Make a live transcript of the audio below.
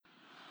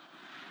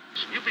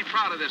You'll be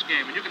proud of this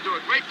game, and you can do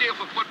a great deal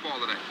for football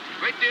today.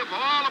 Great deal for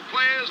all the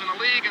players in the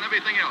league and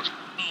everything else.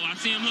 Oh, I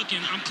see him looking.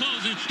 I'm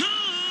closing.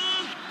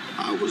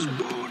 I was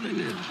born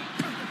in it,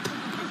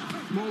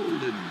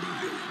 molded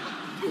by it.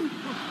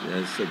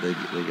 Yeah, I said they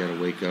got to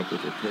wake up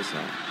with their piss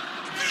out.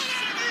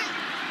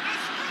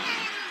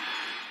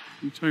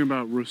 You talking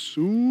about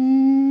Rasul?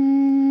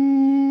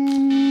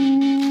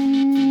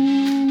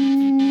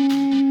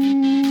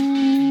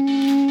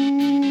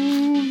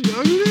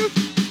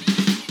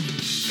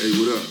 Hey,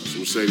 what up? It's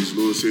Mercedes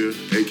Lewis here,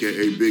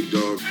 a.k.a. Big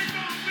Dog.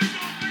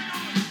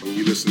 And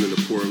you listening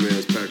to Poor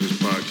Man's Packers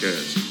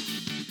Podcast.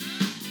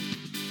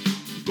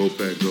 Go,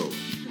 Pack, go.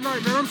 Good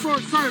night, man. I'm so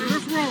excited.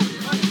 Let's roll.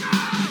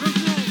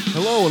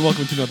 Hello and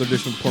welcome to another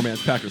edition of the Poor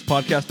Man's Packers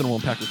Podcast, the number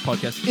one Packers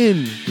podcast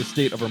in the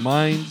state of our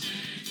minds.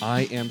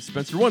 I am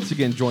Spencer, once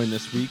again joined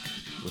this week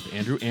with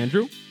Andrew.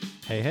 Andrew?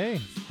 Hey.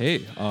 Hey,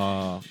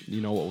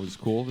 you know what was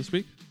cool this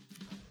week?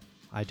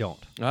 I don't.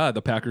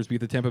 The Packers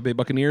beat the Tampa Bay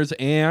Buccaneers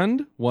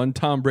and won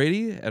Tom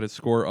Brady at a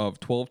score of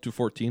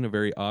 12-14, a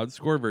very odd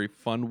score, very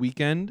fun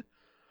weekend.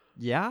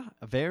 Yeah,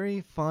 a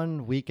very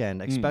fun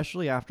weekend,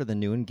 especially after the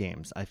noon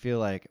games. I feel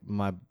like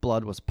my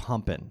blood was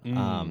pumping.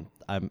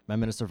 I'm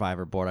in a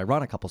Survivor board. I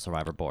run a couple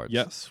Survivor boards.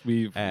 Yes,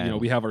 we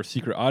have our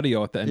secret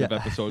audio at the end of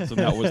episodes, and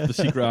that was the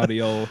secret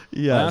audio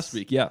Yes. last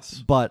week.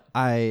 Yes, but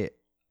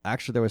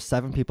there was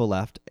 7 people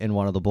left in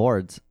one of the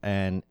boards,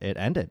 and it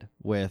ended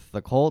with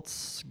the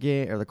Colts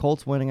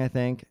winning, I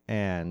think,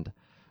 and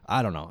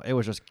I don't know. It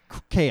was just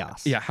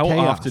chaos. Yeah, how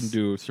chaos. often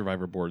do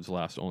Survivor boards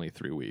last only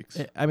 3 weeks?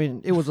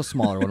 It was a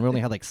smaller one. We only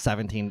had like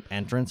 17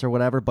 entrants or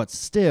whatever, but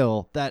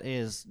still, that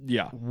is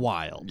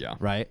wild. Yeah.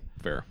 Right?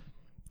 Fair.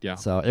 Yeah.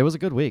 So it was a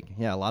good week.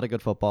 Yeah, a lot of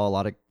good football, a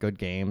lot of good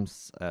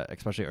games,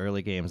 especially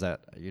early games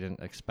that you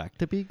didn't expect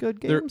to be good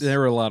games. There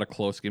were a lot of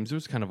close games. It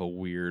was kind of a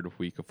weird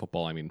week of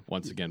football. I mean,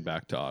 once again,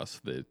 back to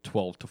us, the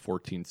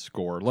 12-14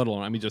 score, let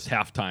alone, just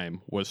halftime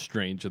was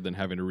strange, and then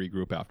having to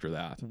regroup after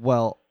that.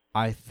 Well,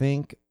 I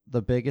think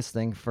the biggest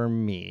thing for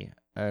me,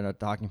 and a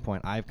talking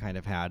point I've kind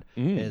of had,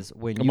 is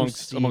when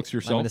amongst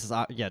yourself. This is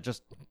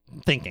just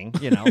thinking.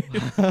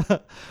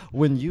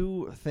 When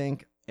you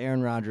think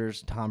Aaron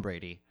Rodgers, Tom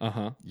Brady,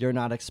 you're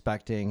not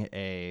expecting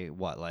a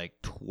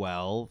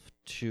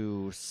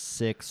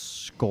 12-6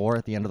 score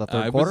at the end of the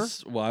third quarter?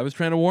 I was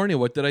trying to warn you.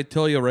 What did I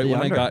tell you when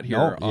I got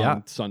here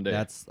on Sunday?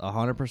 That's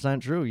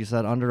 100% true. You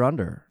said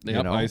under.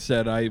 Yep, I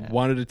said I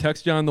wanted to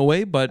text you on the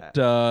way, but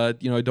I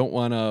don't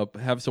want to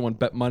have someone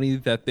bet money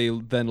that they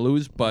then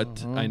lose,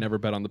 but I never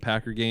bet on the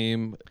Packer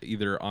game,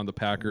 either on the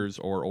Packers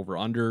or over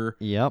under.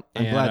 Yep.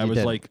 I'm glad you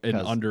did, an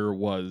under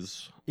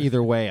was...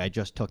 Either way, I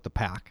just took the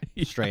Pack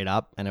straight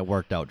up, and it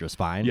worked out just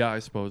fine. Yeah, I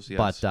suppose,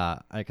 yes.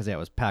 But, because it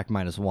was Pack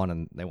 -1,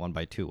 and they won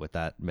by 2 with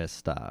that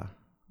missed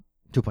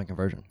 2-point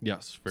conversion.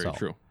 Yes, very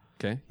true.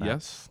 Okay,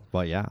 yes.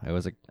 But, yeah, it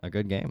was a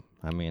good game.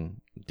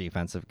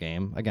 Defensive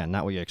game. Again,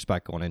 not what you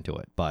expect going into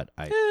it, but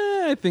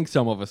I think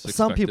some of us expected.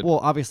 Some people,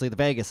 obviously, the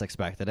Vegas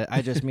expected it.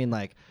 I just mean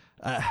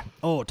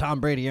Tom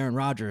Brady, Aaron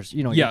Rodgers,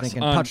 you're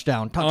thinking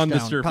touchdown, on the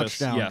surface,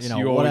 touchdown, yes,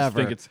 you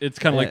whatever. Always think it's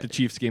kind of like the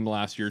Chiefs game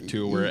last year,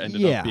 too, where it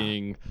ended up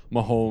being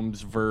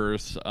Mahomes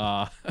versus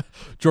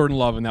Jordan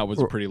Love, and that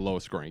was a pretty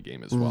low-scoring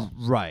game as well.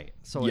 Right.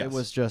 So it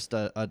was just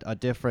a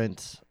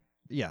different,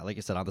 like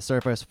you said, on the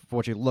surface, for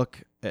what you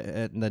look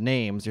at the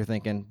names, you're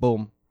thinking,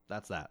 boom,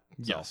 that's that.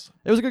 So yes.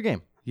 It was a good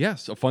game.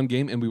 Yes, a fun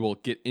game, and we will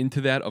get into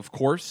that, of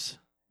course.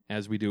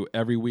 As we do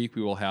every week,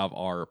 we will have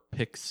our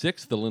Pick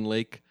 6, the Lynn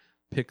Lake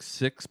Pick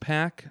 6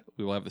 pack.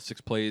 We will have the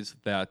 6 plays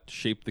that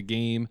shape the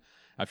game.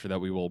 After that,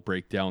 we will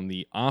break down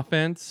the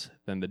offense,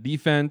 then the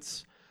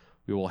defense.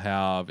 We will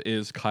have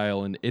Is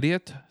Kyle an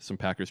Idiot? Some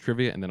Packers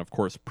trivia, and then, of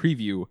course,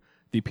 preview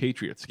the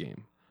Patriots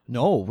game.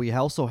 No, we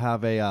also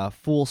have a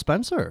Fool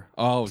Spencer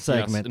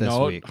segment this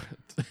week.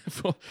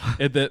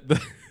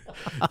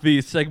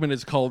 The segment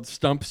is called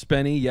Stump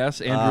Spenny. Yes,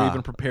 Andrew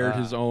even prepared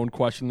his own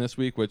question this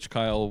week, which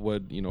Kyle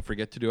would,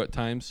 forget to do at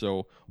times.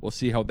 So we'll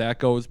see how that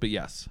goes. But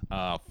yes,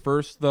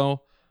 first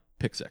though,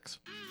 Pick 6.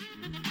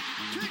 Pick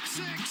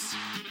 6.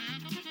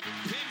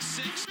 Pick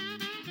 6.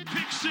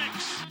 Pick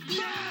 6.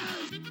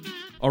 Yes!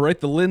 All right,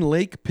 the Lynn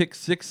Lake Pick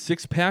 6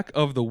 6-pack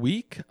of the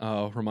week.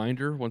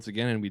 Reminder, once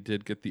again, and we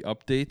did get the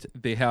update,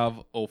 they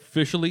have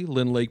officially,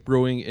 Lynn Lake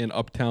Brewing in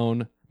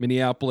Uptown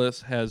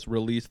Minneapolis has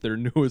released their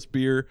newest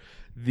beer,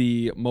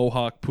 the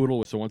Mohawk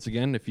Poodle. So once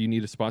again, if you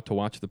need a spot to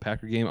watch the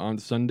Packer game on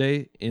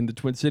Sunday in the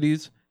Twin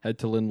Cities, head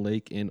to Lynn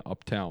Lake in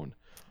Uptown.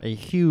 A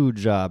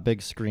huge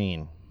big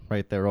screen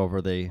right there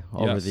over the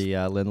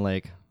Lynn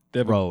Lake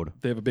Road.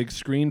 They have a big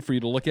screen for you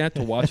to look at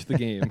to watch the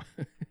game.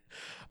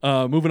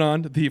 Moving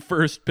on, the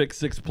first Pick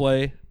 6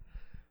 play.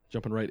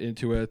 Jumping right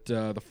into it,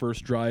 the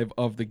first drive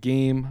of the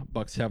game.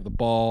 Bucs have the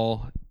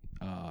ball.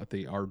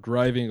 They are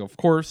driving, of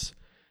course,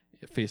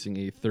 facing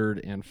a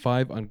 3rd and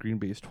 5 on Green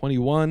Bay's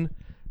 21.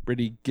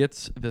 Brady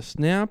gets the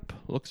snap,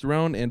 looks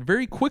around, and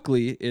very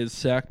quickly is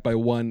sacked by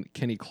one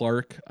Kenny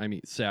Clark.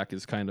 Sack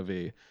is kind of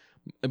I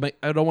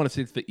don't want to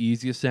say it's the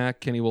easiest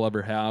sack Kenny will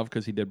ever have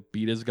because he did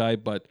beat his guy,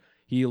 but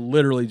He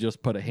literally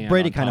just put a hand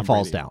Brady on kind of Tom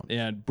falls Brady, down.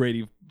 and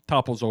Brady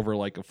topples over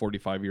like a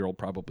 45-year-old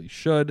probably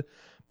should.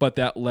 But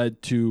that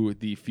led to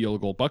the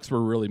field goal. Bucks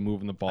were really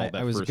moving the ball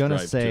I was first gonna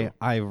drive, say, too.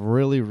 I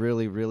really,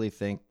 really, really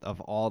think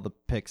of all the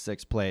pick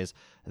six plays,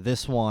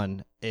 this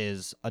one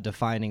is a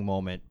defining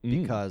moment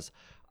because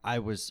I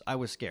was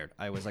scared.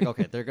 I was like,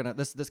 okay, they're gonna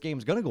this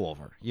game's gonna go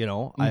over. You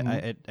know,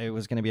 it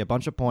was gonna be a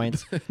bunch of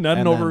points. Not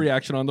an and then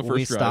overreaction on the first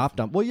we drive. stopped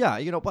them. Well, yeah,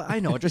 you know, but I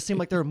know it just seemed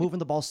like they were moving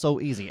the ball so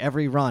easy.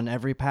 Every run,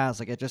 every pass,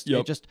 like it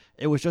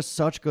was just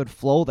such good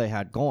flow they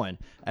had going,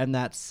 and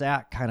that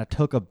sack kind of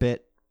took a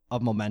bit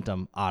of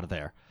momentum out of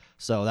there.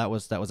 So that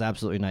was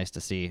absolutely nice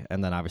to see,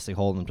 and then obviously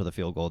holding them to the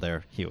field goal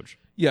there, huge.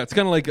 Yeah, it's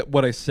kind of like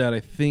what I said.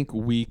 I think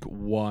week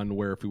 1,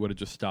 where if we would have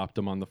just stopped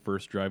them on the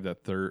first drive,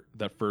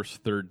 that first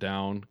third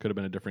down could have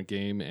been a different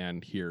game.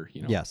 And here,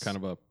 Yes. kind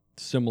of a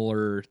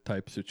similar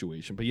type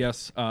situation. But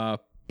yes,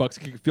 Bucks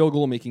kick a field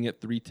goal, making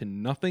it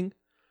 3-0.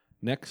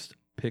 Next,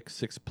 pick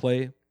six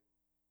play.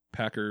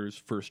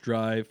 Packers first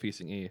drive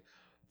facing a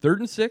 3rd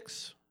and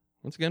 6.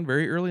 Once again,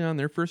 very early on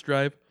their first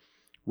drive.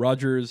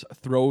 Rodgers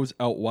throws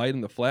out wide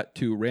in the flat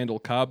to Randall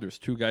Cobb. There's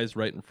 2 guys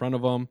right in front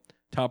of him.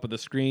 Top of the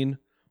screen.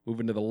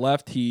 Moving to the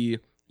left, he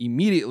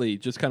immediately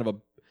just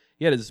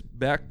he had his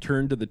back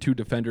turned to the 2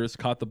 defenders,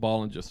 caught the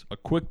ball, and just a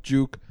quick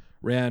juke,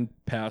 ran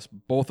past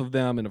both of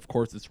them. And of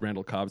course, it's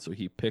Randall Cobb, so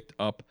he picked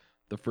up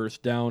the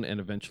first down, and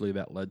eventually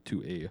that led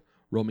to a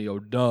Romeo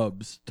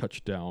Doubs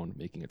touchdown,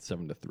 making it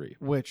 7-3.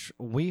 Which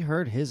we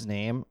heard his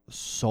name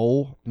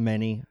so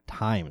many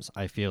times,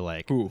 I feel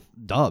like. Who?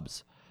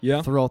 Doubs.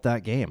 Yeah. Throughout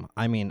that game.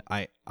 I mean,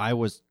 I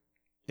was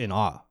in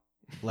awe.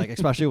 Like,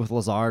 especially with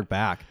Lazard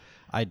back.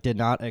 I did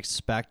not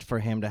expect for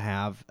him to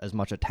have as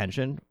much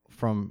attention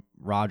from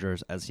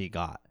Rodgers as he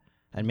got.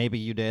 And maybe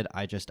you did.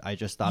 I just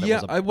thought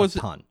it was a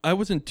ton. I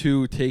wasn't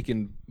too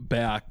taken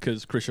back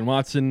because Christian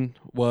Watson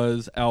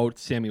was out.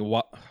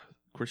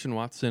 Christian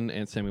Watson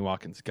and Sammy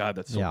Watkins. God,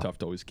 that's so tough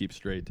to always keep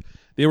straight.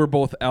 They were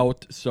both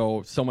out,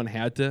 so someone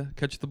had to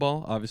catch the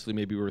ball. Obviously,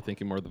 maybe we were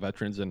thinking more of the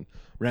veterans, and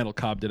Randall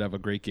Cobb did have a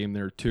great game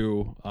there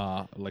too.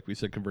 Like we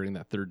said, converting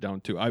that third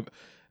down too.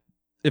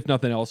 If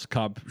nothing else,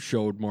 Cobb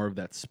showed more of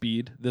that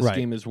speed this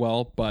game as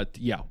well. But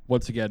yeah,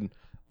 once again,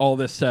 all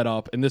this set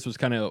up, and this was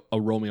kind of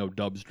a Romeo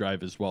Doubs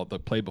drive as well. The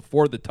play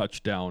before the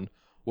touchdown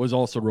was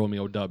also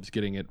Romeo Doubs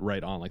getting it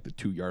right on like the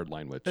 2-yard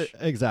line, which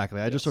exactly.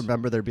 I just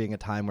remember there being a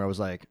time where it was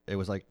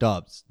like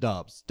Doubs.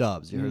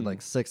 You heard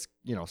like 6,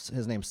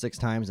 his name 6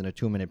 times in a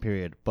 2-minute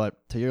period.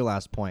 But to your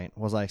last point,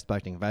 was I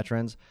expecting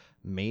veterans?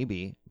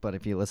 Maybe, but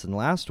if you listened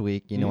last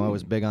week, I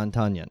was big on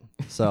Tunyon.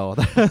 So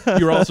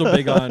you were also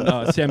big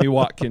on Sammy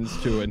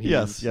Watkins too, and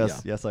yes,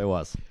 I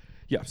was.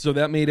 Yeah, so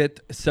that made it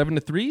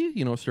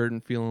 7-3.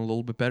 Starting feeling a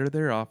little bit better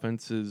there.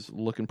 Offense is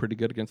looking pretty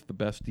good against the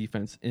best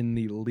defense in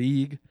the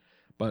league.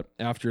 But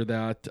after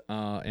that,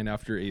 and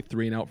after a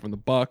 3-and-out from the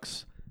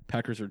Bucks,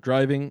 Packers are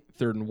driving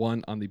 3rd and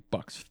 1 on the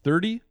Bucks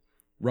 30.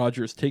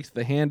 Rodgers takes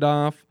the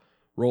handoff,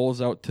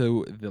 rolls out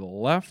to the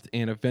left,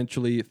 and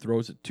eventually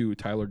throws it to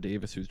Tyler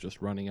Davis, who's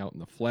just running out in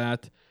the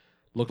flat.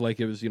 Looked like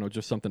it was,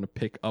 just something to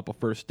pick up a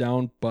first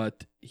down,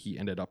 but he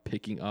ended up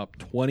picking up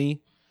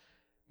 20,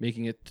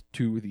 making it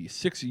to the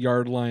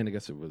 6-yard line. I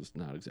guess it was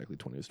not exactly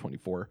 20, it was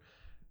 24.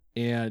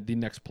 And the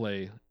next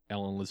play,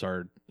 Allen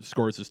Lazard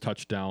scores his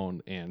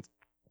touchdown, and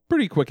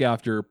pretty quick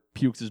after,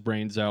 pukes his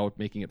brains out,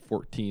 making it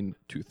 14-3.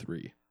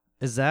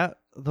 Is that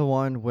the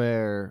one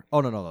where... Oh,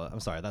 no. I'm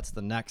sorry. That's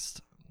the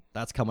next...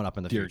 That's coming up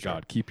in the Dear future.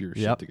 God, keep your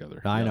shit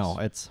together. I know.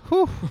 It's...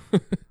 Whew.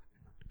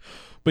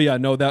 But yeah,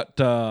 no, that...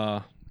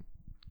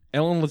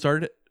 Allen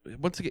Lazard,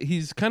 once again,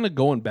 he's kind of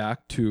going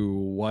back to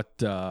what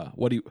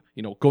he...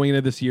 going into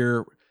this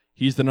year,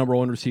 he's the number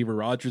 1 receiver.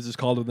 Rodgers is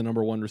called the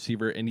number 1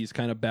 receiver, and he's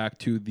kind of back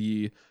to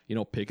the,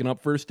 picking up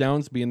first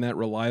downs, being that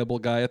reliable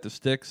guy at the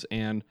sticks,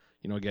 and...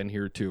 again,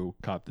 here to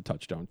caught the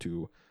touchdown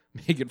to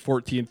make it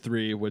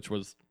 14-3, which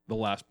was the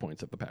last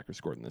points that the Packers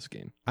scored in this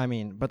game. I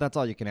mean, but that's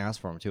all you can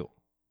ask for him, too.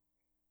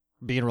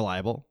 Being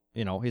reliable.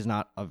 He's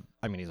not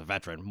he's a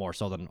veteran more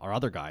so than our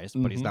other guys,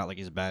 but he's not like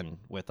he's been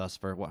with us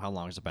for, how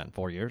long has it been?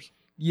 4 years?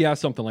 Yeah,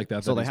 something like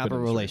that. So they have a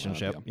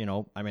relationship,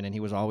 and he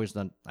was always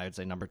I would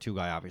say, number 2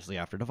 guy, obviously,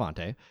 after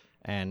Devontae.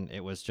 And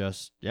it was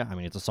just,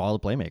 it's a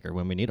solid playmaker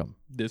when we need him.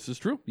 This is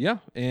true, yeah.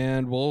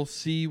 And we'll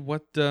see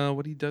what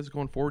he does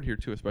going forward here,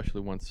 too,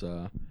 especially once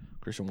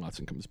Christian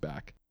Watson comes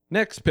back.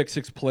 Next, pick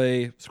 6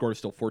 play. Score is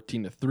still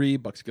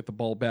 14-3. Bucks get the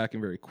ball back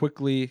and very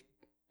quickly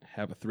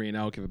have a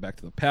 3-and-out, give it back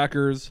to the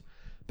Packers.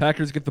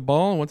 Packers get the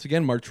ball and once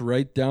again march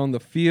right down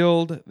the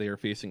field. They are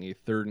facing a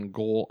 3rd and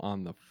goal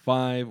on the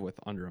 5 with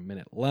under a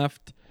minute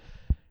left.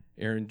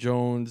 Aaron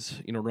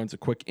Jones, runs a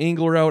quick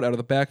angler out of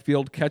the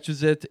backfield,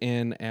 catches it,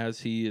 and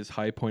as he is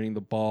high pointing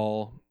the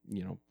ball,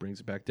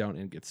 brings it back down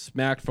and gets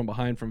smacked from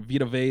behind from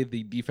Vita Vea,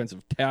 the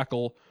defensive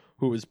tackle,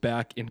 who is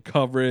back in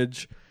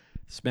coverage.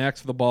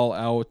 Smacks the ball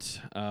out.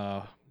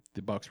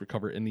 The Bucks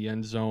recover in the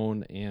end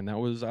zone, and that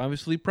was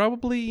obviously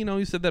probably,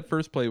 you said that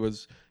first play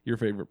was your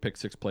favorite pick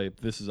 6 play.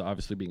 This is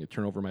obviously being a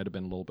turnover, might have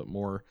been a little bit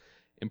more.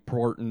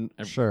 important.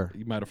 Sure.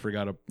 You might have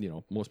forgot,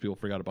 most people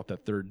forgot about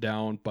that third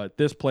down, but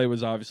this play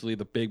was obviously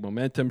the big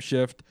momentum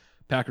shift.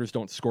 Packers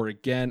don't score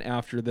again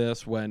after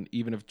this when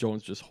even if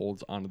Jones just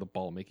holds onto the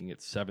ball, making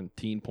it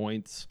 17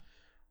 points.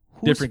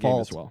 Different game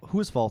as well.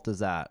 Whose fault is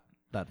that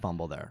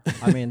fumble there?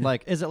 I mean,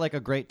 is it like a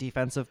great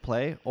defensive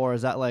play, or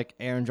is that like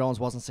Aaron Jones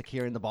wasn't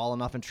securing the ball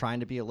enough and trying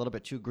to be a little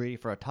bit too greedy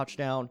for a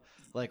touchdown?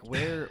 Like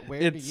where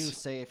do you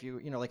say if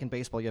you like in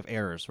baseball you have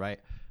errors, right?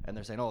 And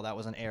they're saying, oh, that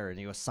was an error, and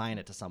you assign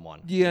it to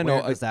someone. Yeah,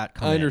 where does that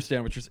come I in?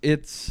 understand what you're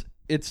saying.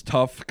 It's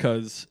tough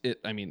because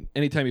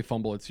anytime you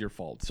fumble, it's your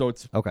fault. So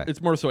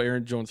it's more so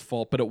Aaron Jones'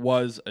 fault, but it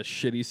was a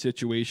shitty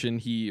situation.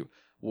 He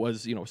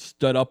was,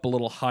 stood up a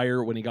little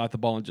higher when he got the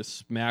ball and just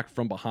smacked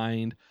from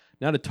behind.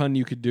 Not a ton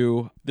you could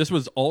do. This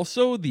was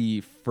also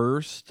the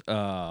first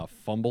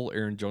fumble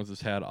Aaron Jones has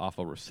had off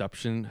a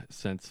reception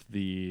since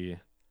the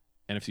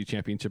NFC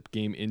Championship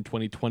game in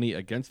 2020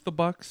 against the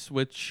Bucs,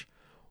 which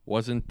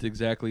wasn't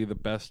exactly the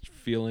best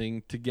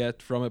feeling to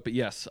get from it. But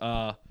yes,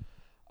 I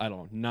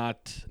don't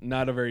know,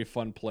 not a very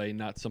fun play,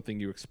 not something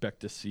you expect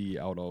to see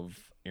out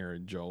of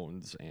Aaron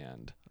Jones,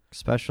 and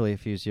especially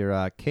if he's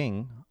your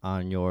king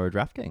on your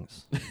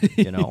DraftKings,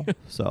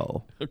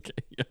 So okay,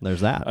 yeah. There's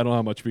that. I don't know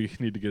how much we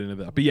need to get into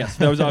that, but yes,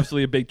 that was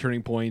obviously a big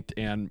turning point,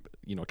 and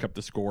kept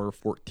the score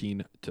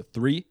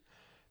 14-3.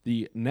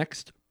 The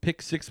next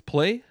pick six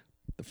play,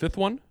 the fifth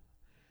one,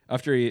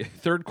 after a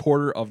third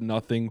quarter of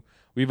nothing,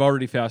 we've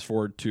already fast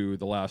forward to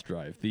the last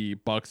drive. The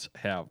Bucs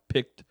have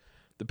picked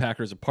the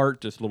Packers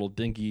apart, just little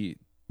dinky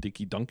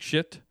dunk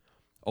shit,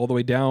 all the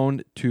way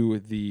down to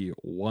the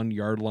 1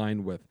 yard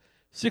line with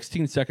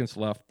 16 seconds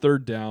left,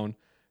 third down.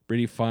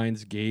 Brady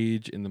finds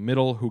Gage in the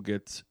middle, who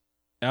gets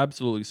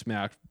absolutely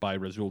smacked by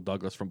Rasul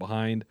Douglas from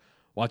behind.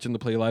 Watching the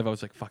play live, I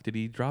was like, fuck, did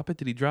he drop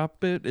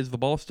it? Is the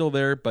ball still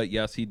there? But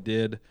yes, he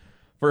did.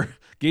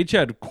 Gage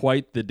had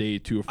quite the day,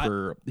 too.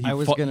 I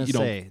was going to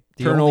say,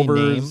 the turnovers.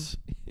 Only name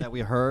that we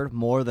heard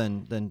more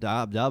than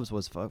Doubs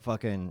was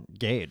fucking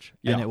Gage.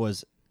 Yeah. And it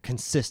was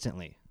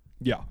consistently.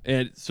 Yeah,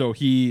 and so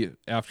he,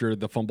 after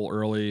the fumble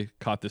early,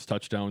 caught this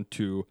touchdown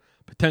to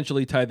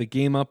potentially tie the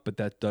game up, but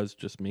that does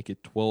just make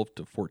it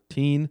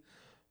 12-14.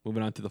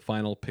 Moving on to the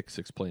final pick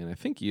six play, and I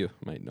think you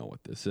might know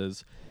what this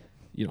is.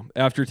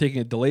 After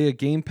taking a delay of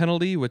game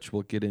penalty, which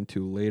we'll get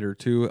into later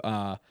too,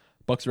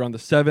 Bucs are on the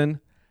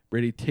 7.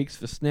 Brady takes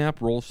the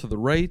snap, rolls to the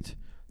right,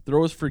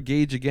 throws for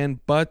Gage again,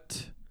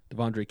 but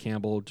Devondre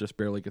Campbell just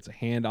barely gets a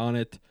hand on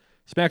it.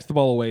 Smacks the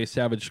ball away.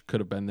 Savage could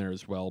have been there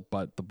as well,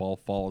 but the ball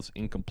falls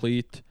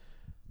incomplete.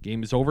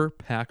 Game is over.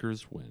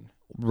 Packers win.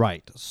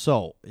 Right.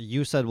 So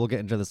you said we'll get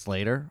into this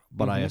later,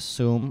 but I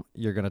assume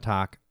you're going to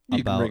talk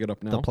about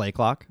the play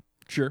clock.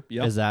 Sure.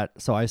 Yeah. Is that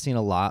so? I've seen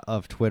a lot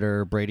of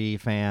Twitter Brady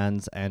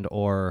fans and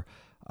or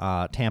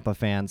Tampa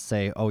fans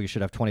say, "Oh, you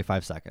should have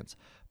 25 seconds."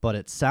 But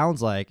it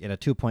sounds like in a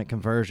 2-point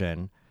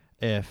conversion,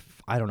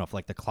 if I don't know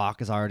if the clock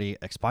is already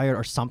expired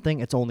or something,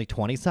 it's only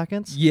 20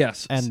 seconds.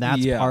 Yes. And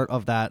that's part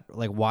of that,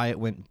 why it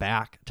went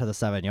back to the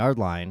 7 yard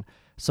line.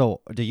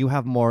 So do you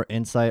have more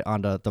insight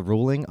onto the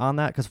ruling on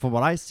that? Because from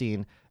what I've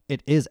seen,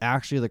 it is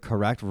actually the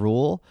correct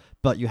rule,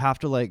 but you have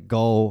to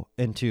go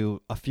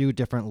into a few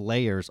different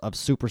layers of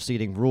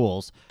superseding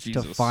rules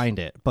to find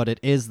it. But it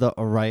is the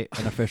right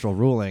and official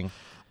ruling.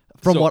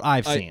 From what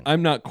I've seen.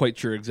 I'm not quite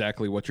sure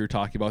exactly what you're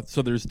talking about.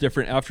 So there's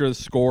different, after the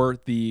score,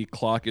 the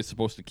clock is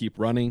supposed to keep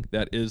running.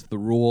 That is the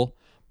rule.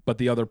 But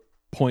the other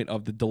point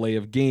of the delay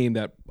of game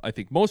that I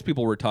think most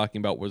people were talking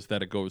about was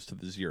that it goes to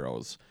the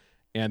zeros.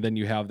 And then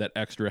you have that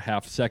extra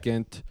half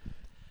second.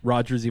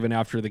 Rodgers, even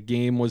after the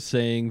game, was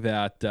saying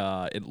that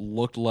it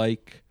looked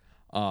like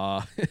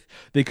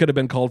they could have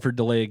been called for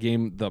delay of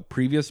game the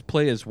previous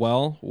play as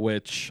well,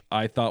 which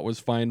I thought was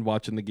fine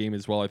watching the game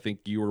as well. I think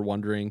you were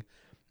wondering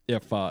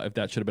if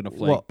that should have been a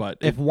flag. Well, but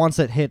if once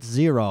it hits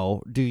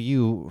 0, do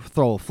you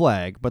throw a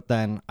flag? But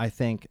then I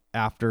think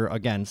after,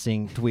 again,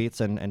 seeing tweets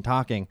and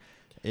talking,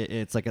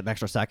 it's like an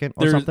extra second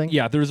or something?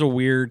 Yeah, there's a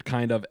weird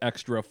kind of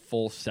extra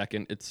full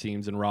second, it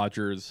seems, in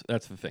Rodgers.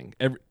 That's the thing.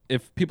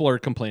 If people are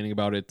complaining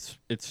about it,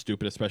 it's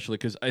stupid, especially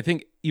because I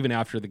think even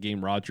after the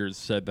game, Rodgers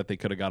said that they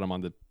could have got him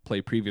on the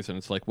play previous, and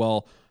it's like,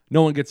 well,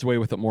 no one gets away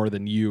with it more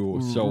than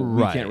you, so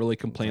we can't really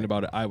complain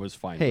about it. I was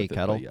fine with it. Hey,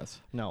 Kettle. Yes.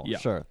 No,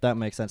 sure. That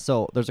makes sense.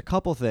 So there's a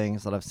couple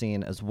things that I've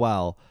seen as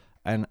well,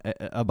 and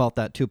about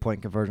that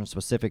 2-point conversion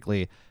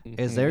specifically.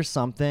 Is there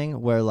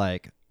something where,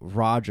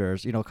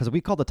 Rodgers, because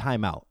we called the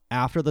timeout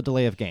after the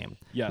delay of game.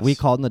 Yes. We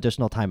called an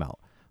additional timeout.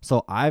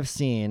 So I've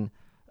seen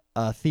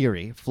a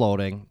theory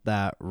floating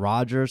that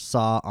Rodgers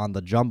saw on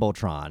the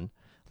Jumbotron,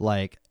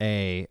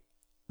 they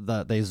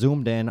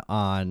zoomed in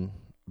on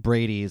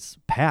Brady's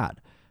pad,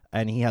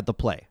 and he had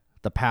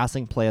the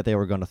passing play that they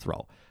were going to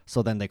throw.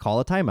 So then they call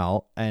a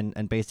timeout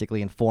and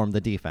basically inform the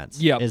defense.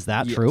 Yeah. Is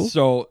that true?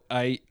 So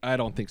I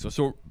don't think so.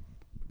 So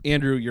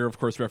Andrew, you're of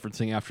course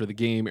referencing after the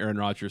game, Aaron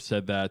Rodgers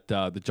said that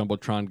the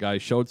Jumbotron guy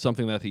showed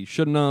something that he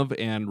shouldn't have,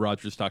 and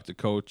Rodgers talked to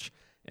coach,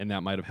 and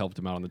that might have helped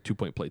him out on the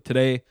 2-point play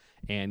today.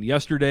 And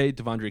yesterday,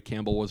 Devondre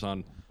Campbell was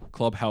on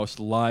Clubhouse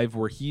Live,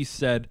 where he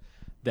said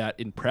that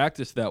in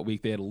practice that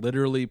week, they had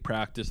literally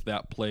practiced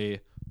that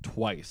play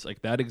twice,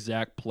 like that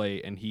exact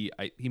play, and he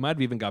might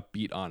have even got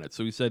beat on it.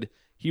 So he said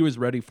he was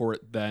ready for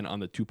it then on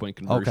the 2-point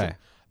conversion. Okay.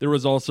 There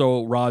was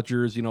also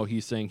Rodgers,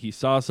 he's saying he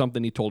saw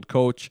something, he told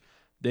coach.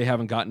 They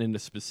haven't gotten into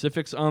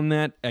specifics on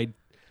that.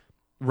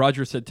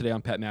 Rodgers said today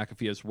on Pat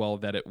McAfee as well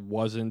that it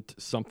wasn't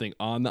something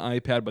on the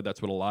iPad, but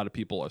that's what a lot of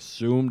people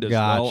assumed as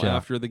well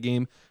after the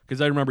game.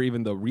 Because I remember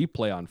even the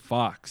replay on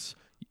Fox,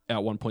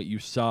 at one point you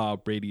saw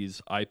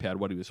Brady's iPad,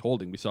 what he was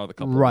holding. We saw the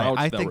couple of routes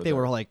I that think were they there.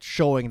 were like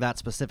showing that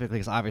specifically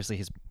because obviously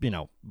he's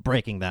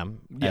breaking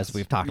them as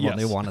we've talked about.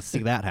 Yes. They want to see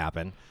that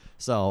happen.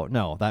 So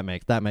no, that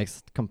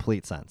makes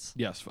complete sense.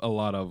 Yes, a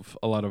lot of.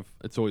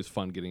 It's always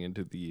fun getting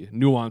into the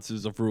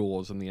nuances of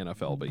rules in the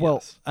NFL. But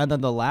yes, and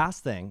then the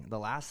last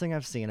thing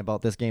I've seen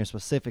about this game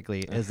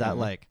specifically is that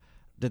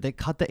did they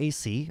cut the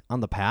AC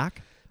on the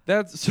pack?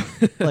 That's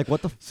like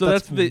what the. So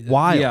that's the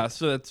wild. Yeah,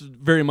 so that's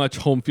very much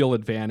home field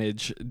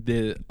advantage.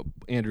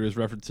 Andrew is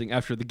referencing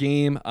after the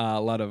game.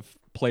 A lot of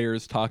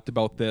players talked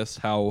about this,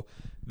 how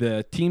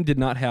the team did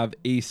not have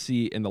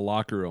AC in the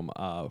locker room.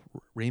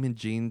 Raymond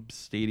James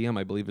Stadium,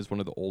 I believe, is one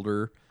of the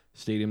older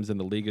stadiums in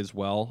the league as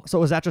well.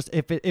 So is that just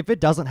if it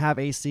doesn't have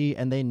AC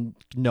and they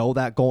know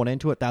that going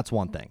into it, that's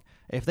one thing.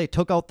 If they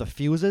took out the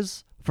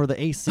fuses for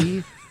the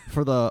AC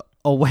for the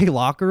away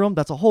locker room,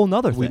 that's a whole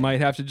nother thing. We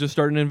might have to just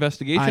start an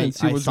investigation and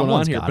see what's going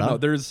on here. Gotta. But no,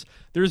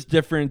 there's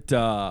different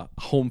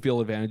home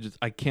field advantages.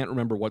 I can't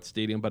remember what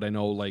stadium, but I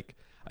know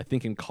I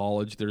think in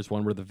college there's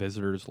one where the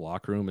visitors'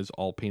 locker room is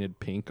all painted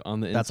pink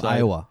on the inside. That's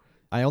Iowa.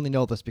 I only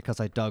know this because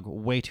I dug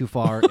way too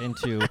far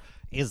into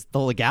is the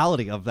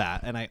legality of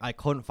that, and I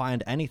couldn't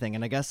find anything.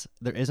 And I guess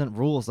there isn't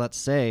rules that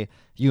say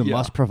you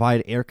must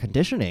provide air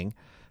conditioning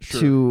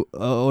to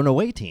an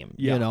away team.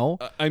 Yeah.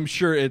 I'm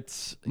sure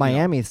it's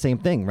Miami, same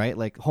thing, right?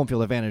 Like home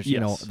field advantage.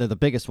 Yes. They're the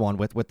biggest one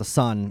with the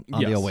sun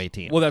on the away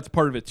team. Well, that's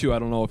part of it too. I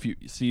don't know if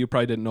you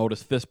probably didn't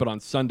notice this, but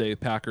on Sunday,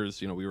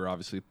 Packers, we were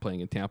obviously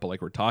playing in Tampa,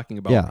 like we're talking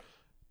about. Yeah.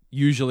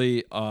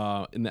 Usually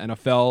in the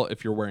NFL,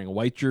 if you're wearing a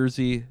white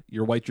jersey,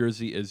 your white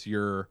jersey is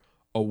your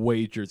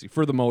away jersey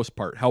for the most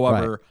part.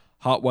 However,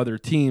 hot weather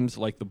teams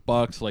like the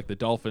Bucks, like the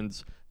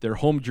Dolphins, their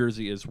home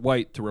jersey is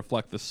white to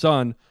reflect the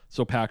sun.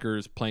 So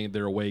Packers playing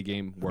their away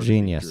game wearing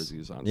Genius.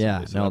 jerseys on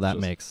Yeah, Sunday. So that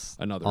makes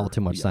another all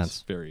too much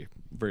sense. Very,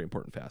 very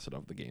important facet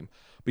of the game.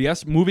 But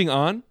yes, moving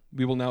on,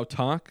 we will now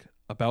talk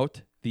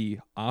about the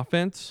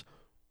offense.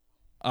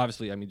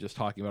 Obviously, just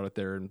talking about it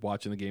there and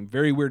watching the game.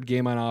 Very weird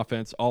game on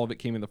offense. All of it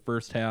came in the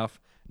first half.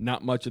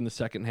 Not much in the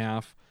second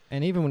half.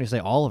 And even when you say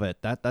all of it,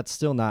 that's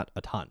still not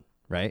a ton,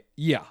 right?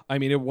 Yeah.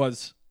 And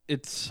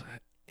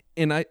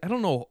I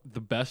don't know the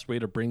best way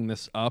to bring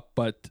this up,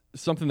 but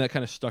something that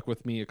kind of stuck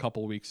with me a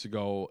couple of weeks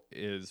ago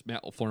is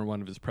Matt LaFleur in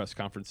one of his press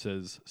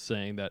conferences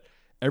saying that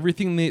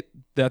everything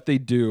that they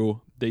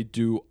do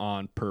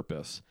on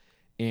purpose.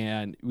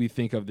 And we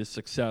think of the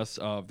success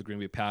of the Green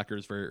Bay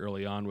Packers very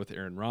early on with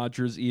Aaron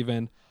Rodgers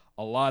even.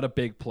 A lot of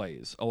big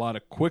plays, a lot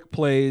of quick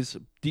plays,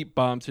 deep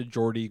bombs to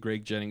Jordy,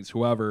 Greg Jennings,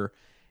 whoever.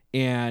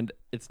 And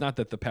it's not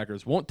that the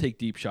Packers won't take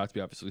deep shots. We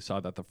obviously saw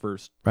that the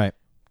first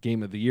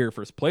game of the year,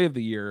 first play of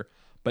the year.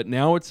 But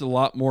now it's a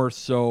lot more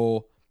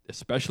so,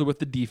 especially with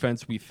the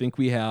defense, we think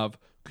we have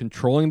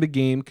controlling the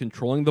game,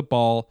 controlling the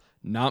ball,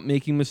 not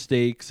making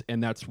mistakes.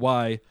 And that's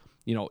why,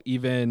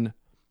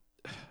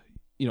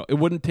 it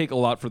wouldn't take a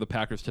lot for the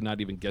Packers to not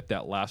even get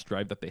that last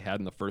drive that they had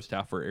in the first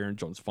half where Aaron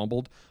Jones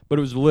fumbled. But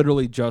it was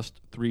literally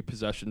just 3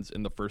 possessions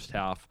in the first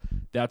half.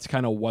 That's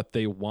kind of what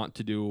they want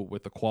to do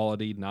with the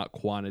quality, not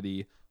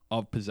quantity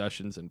of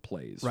possessions and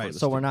plays. Right.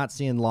 So we're not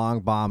seeing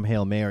long bomb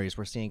Hail Marys.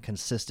 We're seeing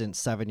consistent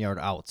 7-yard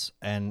outs.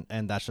 And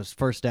that's just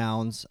first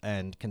downs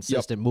and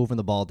consistent moving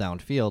the ball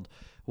downfield,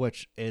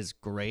 which is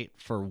great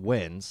for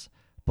wins.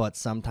 But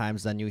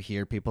sometimes then you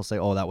hear people say,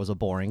 oh, that was a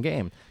boring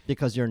game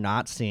because you're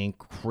not seeing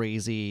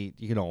crazy,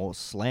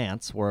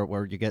 slants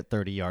where you get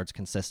 30 yards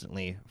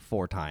consistently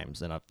 4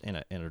 times in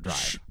a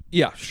drive.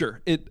 Yeah,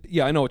 sure.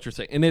 I know what you're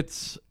saying. And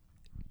it's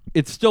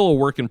still a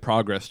work in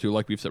progress too.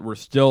 Like we've said, we're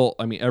still,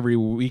 every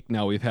week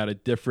now we've had a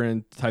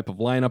different type of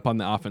lineup on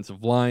the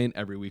offensive line.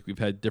 Every week we've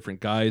had different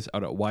guys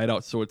out at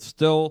wideout. So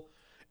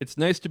it's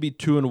nice to be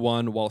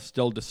 2-1 while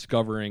still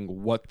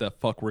discovering what the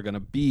fuck we're going to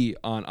be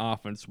on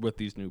offense with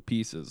these new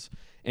pieces.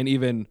 And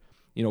even,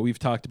 we've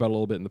talked about a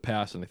little bit in the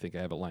past, and I think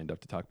I have it lined up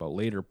to talk about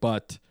later,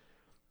 but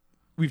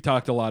we've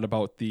talked a lot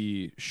about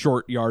the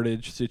short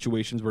yardage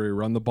situations where we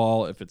run the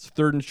ball. If it's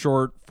 3rd and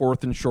short,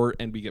 4th and short,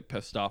 and we get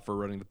pissed off for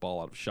running the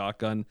ball out of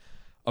shotgun.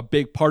 A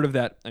big part of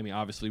that,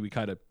 obviously we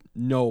kind of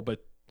know,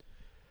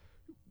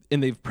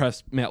 and they've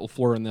pressed Matt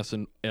LaFleur on this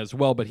as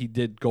well, but he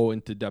did go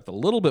into depth a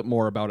little bit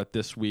more about it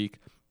this week.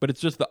 But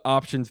it's just the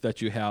options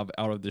that you have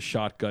out of the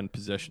shotgun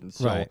position.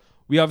 So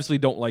we obviously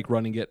don't like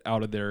running it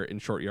out of there in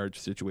short yardage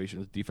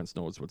situations. Defense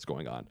knows what's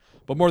going on.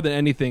 But more than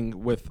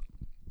anything with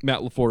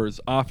Matt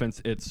LaFleur's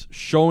offense, it's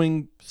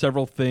showing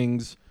several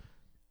things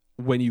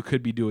when you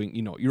could be doing,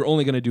 you're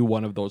only going to do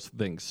one of those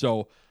things.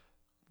 So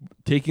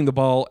taking the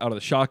ball out of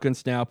the shotgun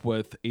snap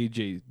with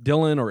A.J.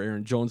 Dillon or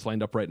Aaron Jones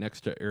lined up right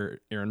next to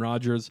Aaron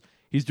Rodgers,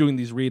 he's doing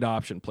these read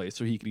option plays.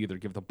 So he could either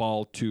give the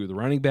ball to the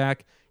running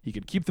back, he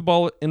could keep the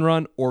ball and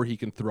run, or he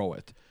can throw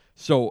it.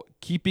 So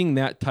keeping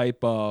that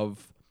type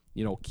of,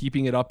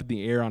 keeping it up in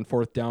the air on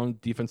fourth down,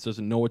 defense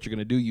doesn't know what you're going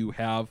to do. You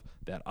have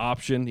that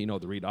option, the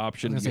read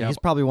option. He's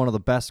probably one of the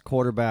best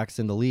quarterbacks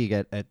in the league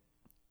at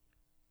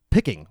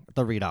picking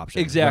the read option.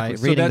 Exactly.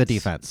 Right? Reading the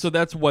defense. So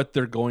that's what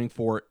they're going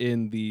for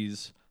in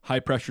these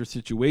high-pressure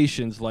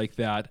situations like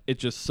that. It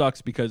just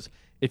sucks because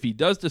if he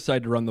does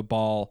decide to run the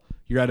ball,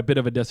 you're at a bit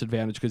of a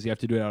disadvantage because you have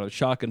to do it out of the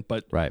shotgun,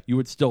 but you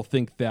would still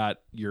think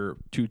that your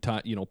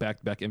two-time,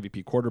 back-to-back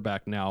MVP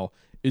quarterback now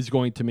is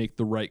going to make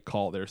the right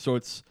call there. So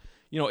it's,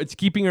 it's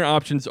keeping your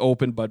options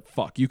open, but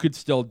you could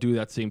still do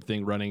that same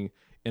thing running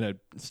in a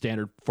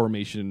standard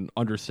formation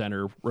under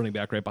center, running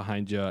back right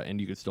behind you, and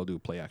you could still do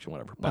play action,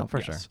 whatever. But for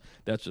sure.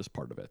 That's just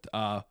part of it.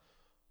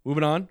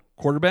 Moving on,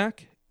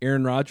 quarterback,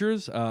 Aaron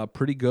Rodgers,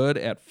 pretty good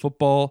at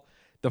football.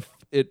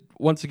 It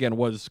once again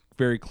was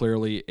very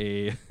clearly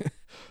a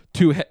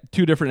two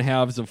different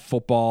halves of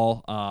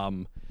football.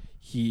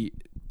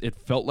 It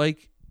felt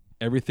like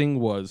everything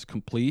was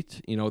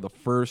complete. The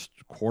first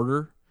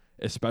quarter,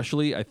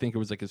 especially, I think it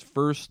was like his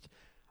first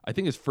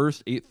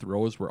 8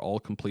 throws were all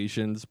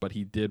completions, but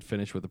he did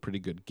finish with a pretty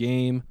good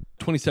game.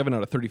 27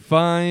 out of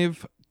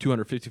 35,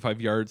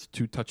 255 yards,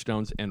 2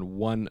 touchdowns, and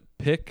 1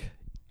 pick.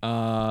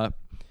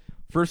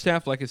 First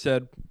half, like I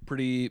said,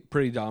 pretty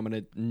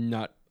dominant.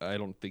 I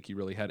don't think he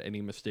really had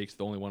any mistakes.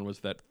 The only one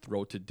was that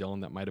throw to Dillon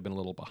that might have been a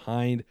little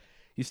behind.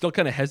 He's still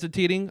kind of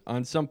hesitating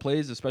on some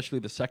plays, especially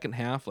the second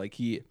half. Like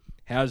he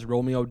has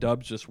Romeo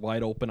Doubs just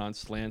wide open on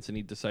slants, and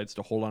he decides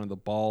to hold on to the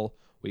ball,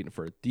 waiting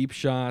for a deep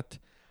shot.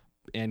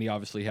 And he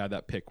obviously had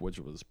that pick, which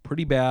was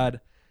pretty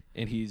bad,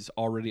 and he's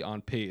already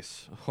on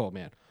pace. Oh,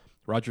 man.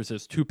 Rodgers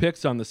has 2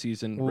 picks on the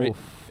season. Right?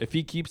 If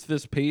he keeps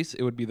this pace,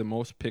 it would be the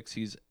most picks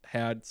he's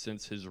had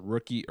since his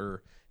rookie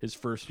or his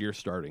first year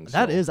starting.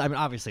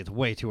 Obviously, it's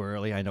way too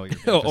early. I know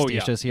you're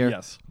facetious here.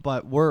 Yes.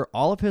 But were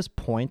all of his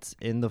points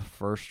in the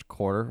first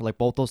quarter? Like,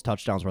 both those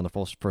touchdowns were in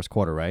the first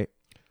quarter, right?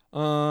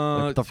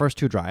 Like the first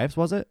 2 drives,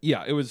 was it?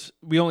 Yeah, it was.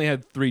 We only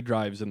had 3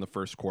 drives in the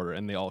first quarter,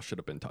 and they all should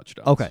have been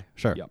touchdowns. Okay,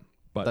 sure. Yeah.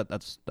 But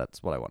that's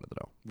what I wanted to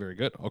know. Very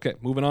good. Okay,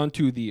 moving on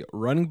to the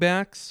running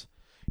backs.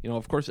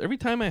 Of course, every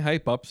time I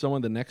hype up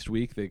someone the next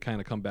week, they kind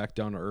of come back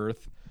down to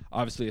earth.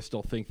 Obviously, I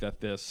still think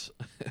that this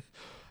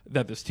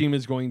that this team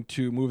is going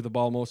to move the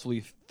ball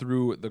mostly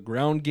through the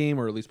ground game,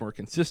 or at least more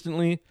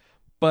consistently.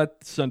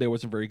 But Sunday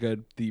wasn't very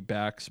good. The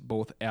backs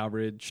both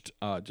averaged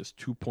just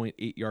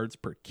 2.8 yards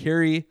per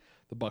carry.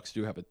 The Bucs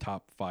do have a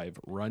top 5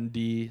 run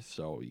D,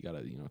 so you got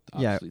to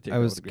obviously take. I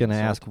was going to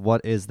ask,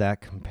 what is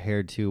that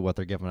compared to what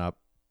they're giving up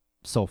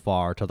so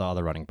far to the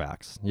other running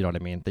backs? You know what I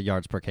mean? The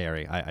yards per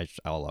carry.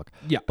 I'll look.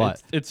 Yeah,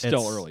 but it's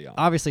still early on.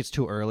 Obviously, it's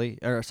too early.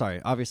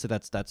 Obviously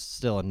that's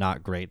still a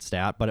not great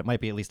stat, but it might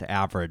be at least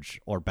average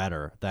or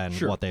better than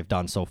what they've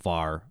done so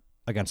far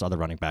against other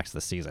running backs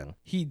this season.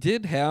 He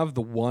did have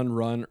the one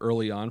run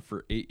early on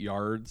for 8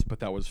 yards, but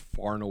that was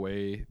far and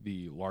away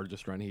the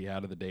largest run he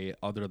had of the day.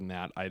 Other than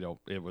that,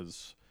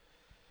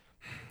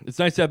 it's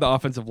nice to have the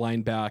offensive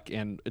line back,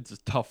 and it's a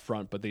tough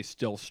front, but they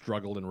still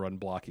struggled in run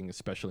blocking,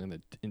 especially in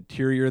the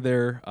interior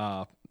there.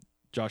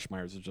 Josh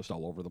Myers is just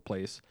all over the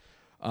place.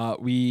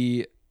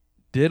 We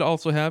did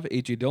also have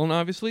A.J. Dillon,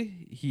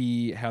 obviously.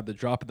 He had the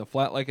drop in the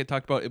flat like I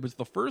talked about. It was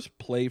the first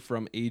play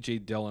from A.J.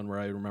 Dillon where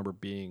I remember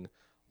being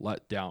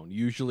let down.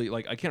 Usually,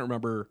 I can't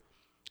remember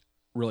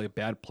really a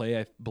bad play.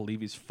 I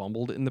believe he's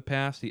fumbled in the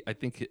past. I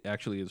think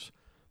actually his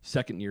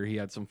second year he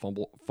had some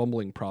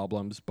fumbling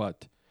problems,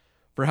 but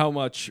for how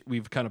much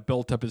we've kind of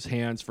built up his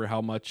hands, for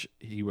how much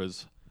he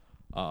was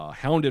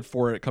hounded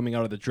for it coming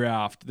out of the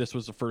draft, this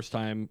was the first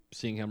time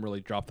seeing him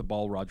really drop the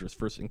ball. Rodgers'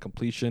 first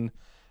incompletion.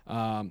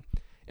 And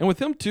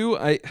with him, too,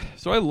 I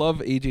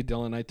love A.J.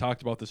 Dillon. I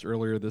talked about this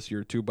earlier this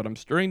year, too, but I'm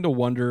starting to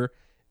wonder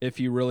if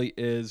he really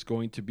is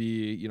going to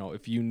be,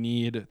 if you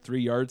need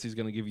 3 yards, he's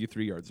going to give you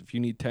 3 yards. If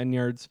you need 10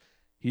 yards,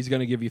 he's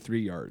going to give you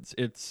 3 yards.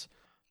 It's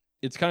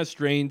kind of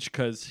strange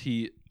because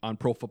he, on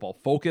Pro Football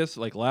Focus,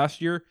 like last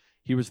year,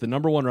 he was the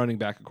number 1 running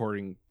back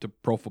according to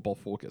Pro Football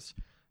Focus.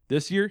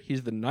 This year,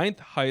 he's the 9th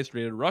highest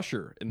rated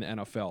rusher in the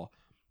NFL.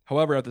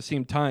 However, at the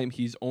same time,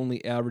 he's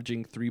only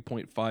averaging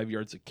 3.5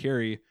 yards a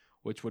carry,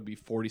 which would be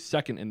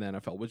 42nd in the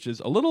NFL, which is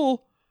a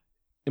little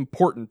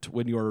important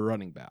when you're a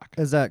running back.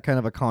 Is that kind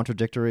of a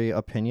contradictory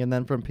opinion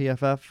then from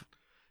PFF?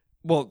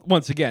 Well,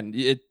 once again,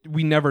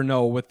 we never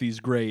know with these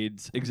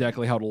grades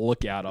exactly how to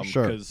look at them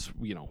because,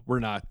 we're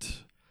not,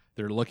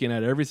 they're looking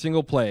at every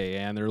single play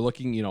and they're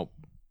looking,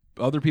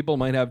 other people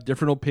might have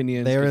different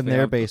opinions. They're in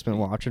their basement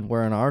watching.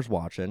 We're in ours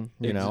watching,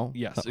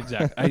 Yes,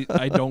 exactly.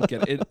 I don't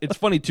get it. It's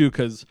funny, too,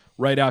 because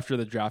right after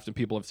the draft, and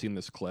people have seen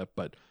this clip,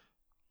 but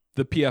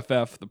the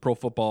PFF, the Pro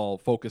Football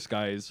Focus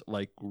guys,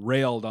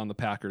 railed on the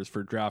Packers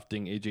for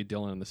drafting A.J.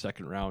 Dillon in the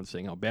second round,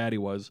 saying how bad he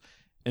was.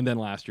 And then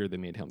last year, they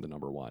made him the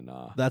number 1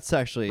 That's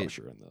actually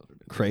rusher in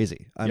the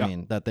crazy. I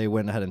mean, that they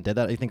went ahead and did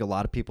that. I think a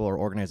lot of people or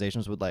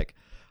organizations would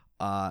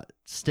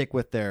stick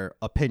with their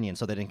opinion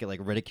so they didn't get like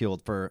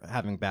ridiculed for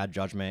having bad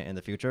judgment in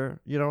the future,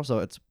 so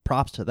it's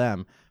props to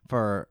them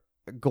for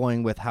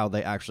going with how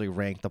they actually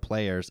rank the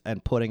players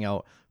and putting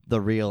out the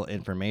real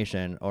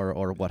information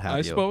or what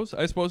have you.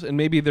 I suppose, and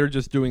maybe they're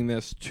just doing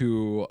this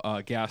to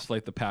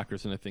gaslight the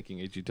Packers into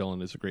thinking A.J.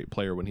 Dillon is a great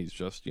player when he's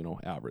just,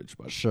 average.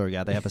 But sure,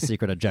 yeah, they have a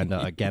secret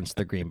agenda against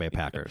the Green Bay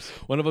Packers.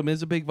 One of them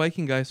is a big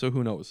Viking guy, so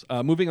who knows?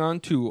 Moving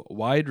on to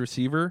wide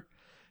receiver,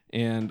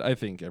 and I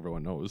think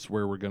everyone knows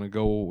where we're going to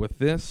go with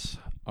this.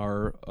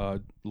 Our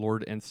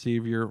Lord and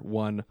Savior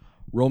won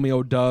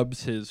Romeo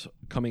Doubs, his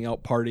coming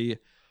out party.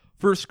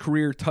 First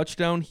career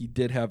touchdown. He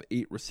did have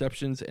 8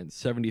 receptions and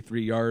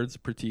 73 yards.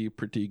 Pretty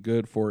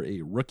good for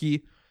a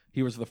rookie.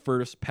 He was the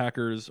first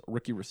Packers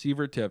rookie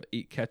receiver to have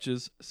 8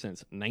 catches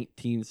since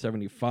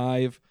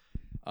 1975.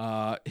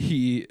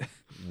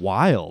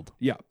 Wild.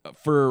 Yeah,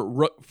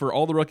 for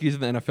all the rookies in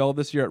the NFL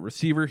this year at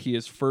receiver, he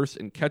is first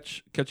in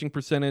catching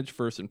percentage,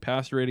 first in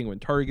pass rating when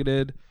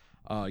targeted,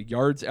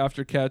 yards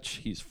after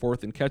catch. He's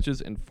 4th in catches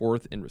and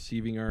 4th in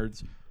receiving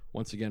yards.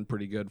 Once again,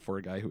 pretty good for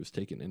a guy who was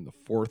taken in the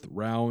 4th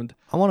round.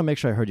 I want to make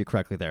sure I heard you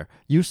correctly there.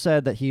 You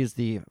said that he's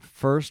the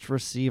first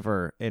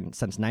receiver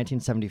since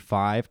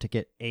 1975 to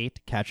get 8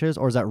 catches,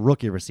 or is that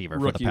rookie receiver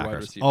for the Packers? Wide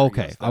receiver,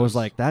 okay, yes, I was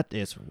like, that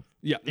is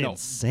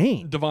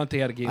insane.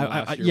 Devontae had a game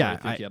last year. I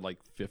think he had like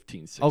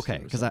 15, 16. Okay,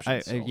 because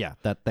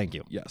thank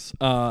you. Yes.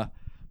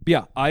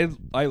 Yeah, I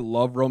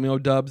love Romeo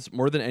Doubs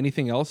more than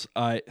anything else.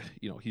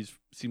 He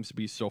seems to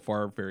be so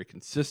far very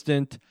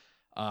consistent.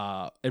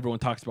 Everyone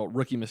talks about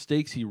rookie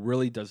mistakes. He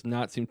really does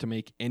not seem to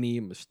make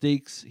any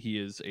mistakes. He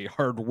is a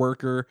hard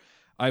worker.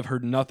 I've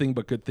heard nothing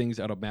but good things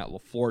out of Matt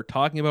LaFleur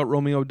talking about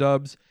Romeo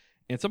Doubs.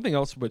 And something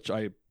else which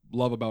I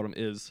love about him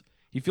is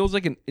he feels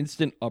like an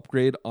instant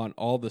upgrade on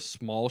all the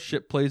small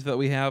shit plays that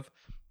we have.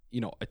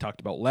 I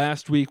talked about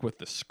last week with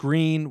the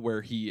screen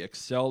where he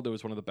excelled. It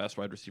was one of the best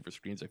wide receiver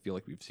screens I feel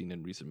like we've seen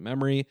in recent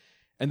memory.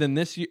 And then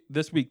this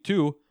week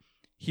too,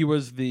 he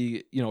was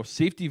the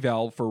safety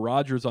valve for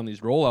Rodgers on these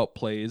rollout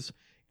plays,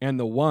 and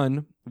the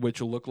one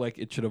which looked like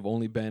it should have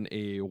only been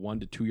a 1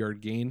 to 2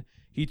 yard gain,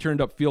 he turned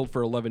upfield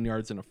for 11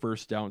 yards and a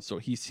first down. So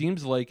he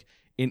seems like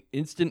an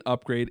instant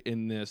upgrade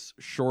in this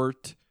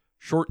short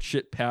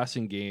shit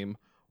passing game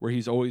where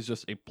he's always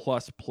just a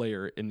plus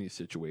player in these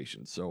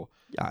situations. So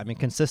yeah, I mean,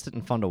 consistent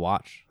and fun to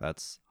watch.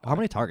 That's how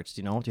many targets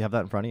do you know? Do you have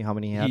that in front of you? How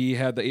many he had? He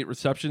had the 8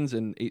 receptions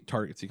and 8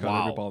 targets. He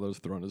caught every ball that was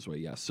thrown his way.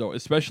 Yes. So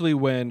especially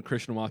when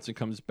Christian Watson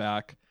comes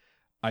back,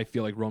 I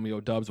feel like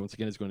Romeo Doubs once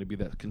again is going to be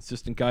that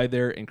consistent guy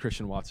there, and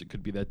Christian Watson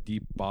could be that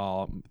deep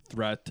ball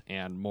threat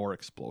and more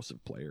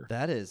explosive player.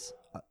 That is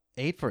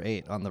 8 for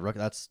 8 on the rookie.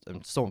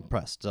 I'm so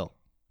impressed still.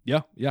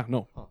 Yeah,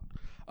 no.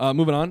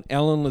 Moving on,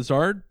 Alan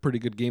Lazard, pretty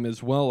good game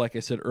as well. Like I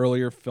said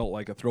earlier, felt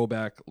like a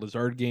throwback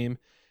Lazard game.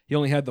 He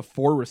only had the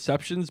 4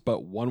 receptions,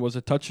 but 1 was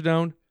a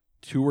touchdown.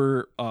 2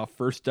 were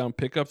first down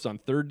pickups on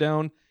 3rd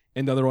down,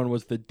 and the other one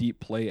was the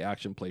deep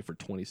action play for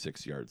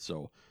 26 yards.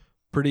 So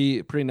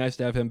pretty nice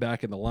to have him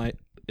back in the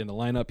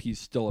lineup. He's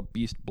still a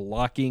beast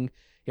blocking.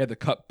 He had the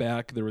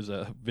cutback. There was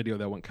a video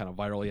that went kind of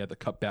viral. He had the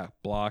cutback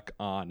block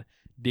on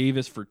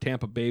Davis for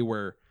Tampa Bay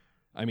where,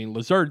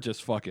 Lazard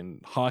just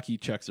fucking hockey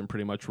checks him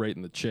pretty much right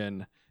in the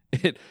chin.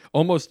 It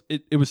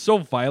was so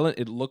violent,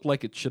 it looked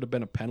like it should have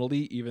been a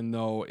penalty, even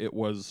though it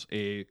was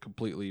a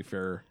completely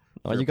fair.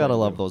 Oh, you gotta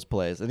love those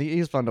plays, and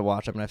he's fun to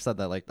watch. I've said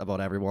that like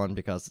about everyone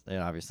because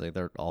obviously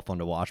they're all fun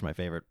to watch. My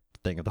favorite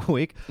thing of the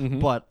week,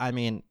 but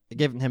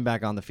giving him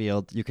back on the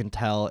field, you can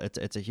tell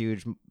it's a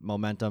huge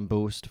momentum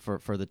boost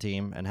for the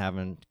team and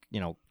having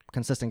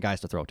consistent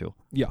guys to throw to.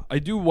 Yeah, I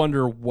do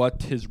wonder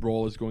what his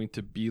role is going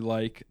to be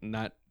like.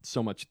 Not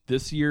so much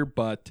this year,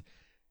 but.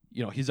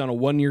 He's on a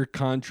 1-year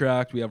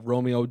contract. We have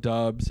Romeo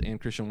Doubs and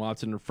Christian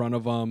Watson in front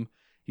of him.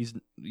 He's,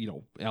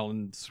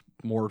 Allen's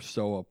more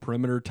so a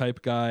perimeter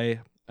type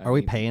guy. Are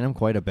we paying him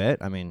quite a bit?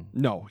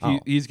 No,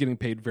 he's getting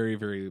paid very,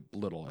 very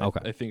little.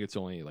 Okay. I think it's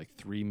only like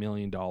 $3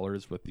 million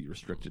with the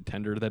restricted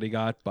tender that he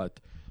got,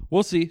 but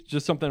we'll see.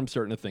 Just something I'm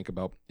starting to think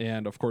about.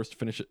 And of course, to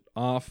finish it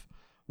off,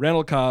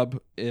 Randall Cobb.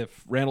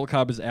 If Randall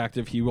Cobb is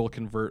active, he will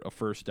convert a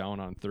first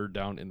down on 3rd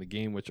down in the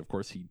game, which of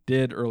course he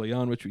did early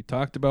on, which we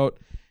talked about.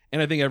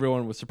 And I think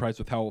everyone was surprised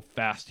with how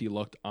fast he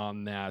looked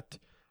on that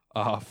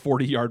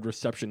 40-yard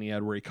reception he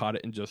had where he caught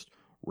it and just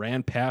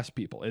ran past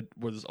people. It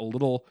was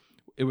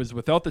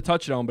without the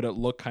touchdown, but it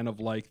looked kind of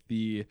like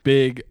the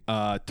big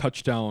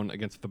touchdown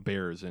against the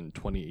Bears in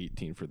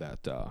 2018 for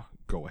that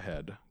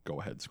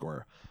go-ahead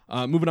score.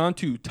 Moving on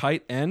to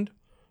tight end,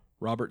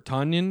 Robert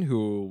Tonyan,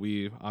 who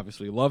we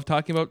obviously love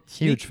talking about.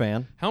 Huge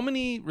fan. How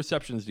many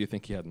receptions do you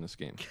think he had in this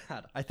game?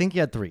 God, I think he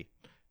had 3.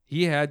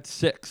 He had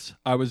 6.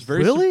 I was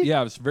very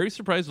I was very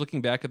surprised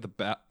looking back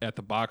at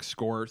the box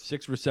score.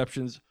 6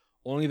 receptions,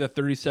 only the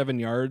 37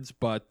 yards,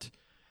 but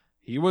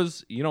he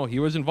was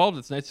involved.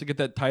 It's nice to get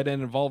that tight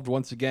end involved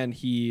once again.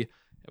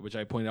 Which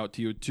I pointed out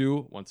to you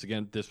too. Once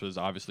again, this was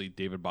obviously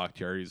David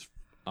Bakhtiari's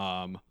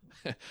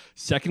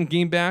second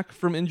game back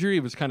from injury.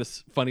 It was kind of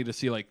funny to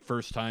see like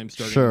first time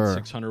starting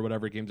 600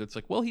 whatever games. It's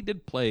like, well, he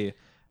did play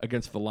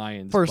against the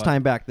Lions. First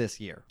time back this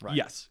year, right?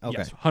 Yes, Okay.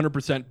 yes,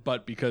 100%.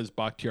 But because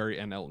Bakhtiari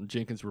and Elton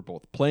Jenkins were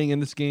both playing in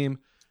this game,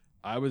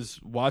 I was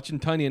watching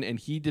Tunyon, and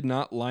he did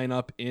not line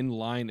up in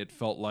line, it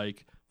felt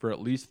like, for at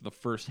least the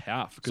first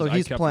half. So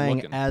he's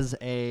playing as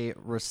a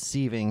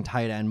receiving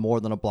tight end more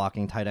than a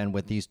blocking tight end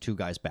with these two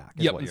guys back.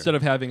 Yep, instead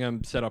of having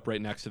him set up right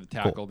next to the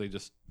tackle, they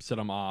just set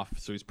him off,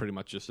 so he's pretty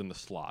much just in the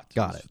slot.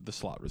 Got He's it. the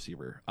slot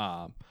receiver.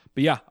 But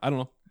yeah, I don't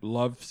know.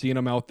 Love seeing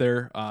him out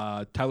there.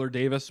 Tyler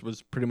Davis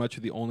was pretty much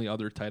the only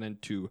other tight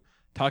end to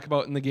talk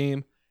about in the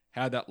game.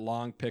 Had that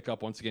long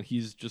pickup. Once again,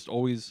 he's just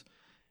always...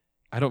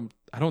 I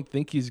don't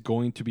think he's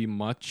going to be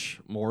much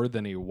more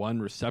than a one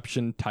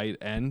reception tight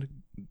end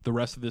the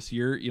rest of this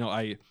year.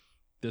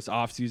 This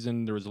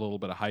offseason, there was a little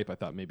bit of hype. I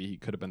thought maybe he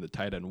could have been the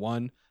tight end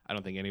one. I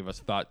don't think any of us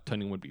thought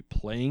Tunyon would be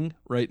playing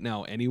right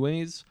now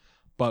anyways,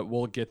 but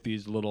we'll get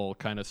these little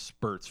kind of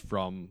spurts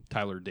from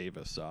Tyler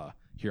Davis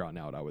here on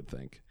out, I would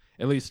think.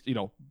 At least,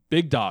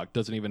 Big Dog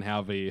doesn't even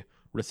have a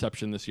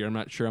reception this year. I'm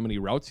not sure how many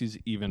routes he's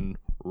even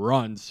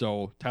run,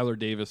 so Tyler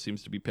Davis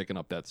seems to be picking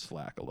up that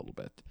slack a little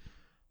bit.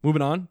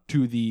 Moving on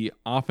to the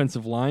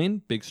offensive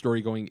line, big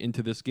story going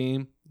into this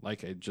game.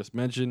 Like I just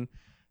mentioned,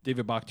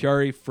 David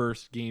Bakhtiari,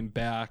 first game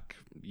back,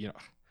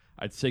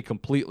 I'd say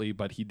completely,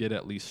 but he did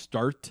at least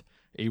start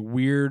a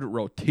weird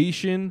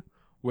rotation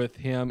with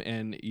him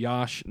and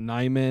Yosh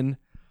Nijman,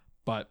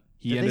 but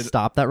Did they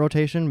stop that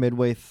rotation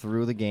midway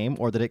through the game,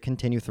 or did it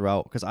continue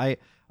throughout? Because I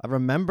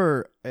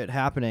remember it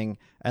happening,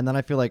 and then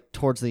I feel like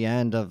towards the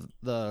end of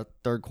the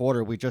third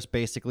quarter, we just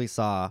basically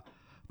saw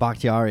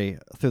Bakhtiari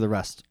through the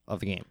rest of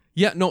the game.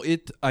 Yeah, no,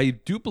 I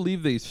do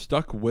believe they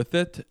stuck with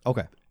it.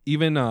 Okay.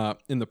 Even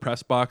in the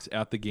press box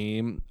at the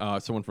game,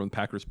 someone from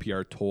Packers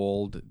PR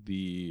told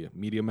the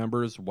media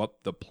members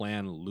what the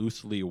plan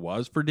loosely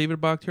was for David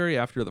Bakhtiari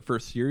after the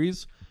first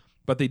series,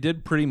 but they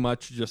did pretty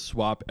much just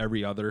swap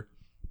every other.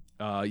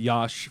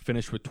 Yosh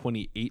finished with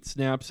 28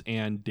 snaps,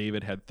 and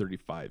David had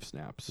 35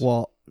 snaps.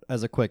 Well,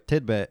 as a quick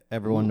tidbit,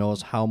 everyone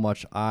knows how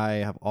much I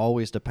have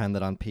always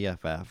depended on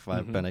PFF.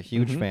 I've been a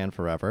huge fan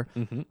forever.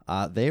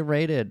 They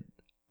rated,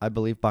 I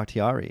believe,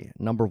 Bakhtiari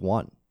number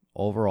 1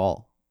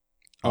 overall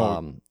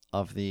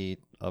of the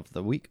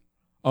week.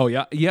 Oh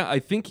yeah, I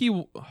think he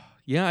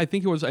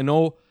was. I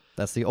know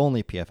that's the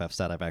only PFF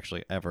stat I've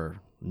actually ever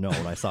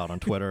known. I saw it on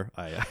Twitter.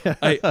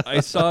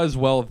 I saw as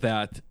well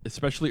that,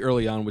 especially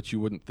early on, which you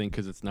wouldn't think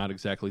because it's not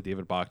exactly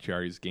David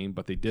Bakhtiari's game,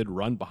 but they did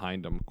run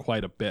behind him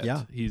quite a bit.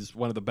 Yeah. He's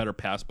one of the better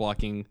pass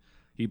blocking.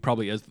 He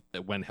probably is,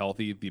 when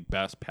healthy, the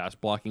best pass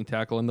blocking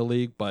tackle in the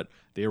league, but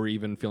they were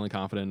even feeling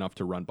confident enough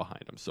to run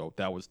behind him. So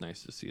that was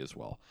nice to see as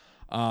well.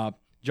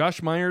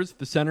 Josh Myers,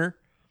 the center,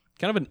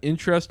 kind of an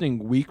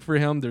interesting week for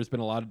him. There's been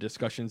a lot of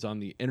discussions on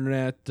the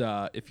internet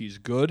if he's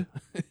good.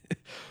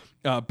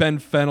 Ben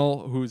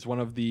Fennell, who's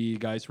one of the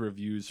guys who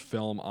reviews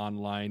film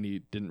online,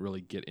 he didn't really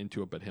get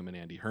into it, but him and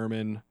Andy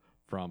Herman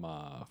from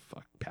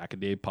Pack a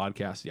Day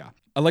podcast. Yeah.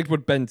 I liked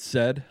what Ben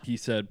said. He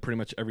said pretty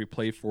much every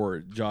play for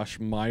Josh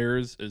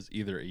Myers is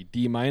either a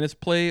D-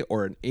 play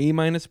or an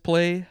A-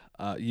 play.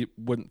 You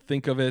wouldn't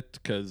think of it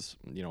because,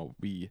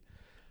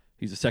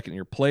 he's a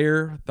second-year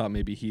player. Thought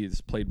maybe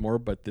he's played more,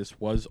 but this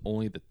was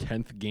only the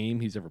 10th game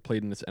he's ever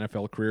played in his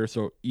NFL career.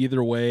 So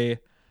either way,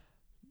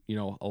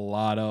 a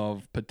lot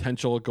of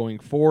potential going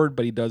forward,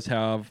 but he does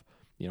have,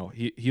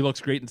 he looks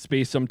great in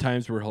space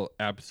sometimes where he'll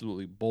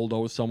absolutely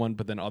bulldoze someone,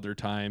 but then other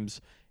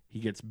times he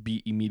gets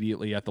beat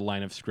immediately at the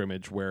line of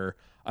scrimmage where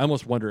I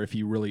almost wonder if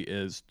he really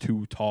is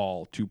too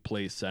tall to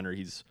play center.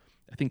 He's,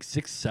 I think,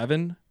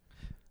 6'7".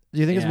 Do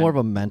you think it's more of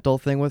a mental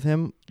thing with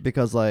him?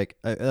 Because,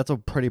 that's a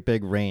pretty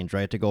big range,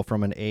 right, to go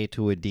from an A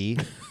to a D.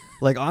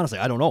 Honestly,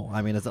 I don't know.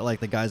 I mean, is it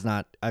like the guy's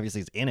not, obviously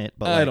he's in it,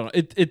 but I don't know.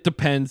 It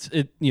depends.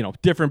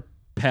 Different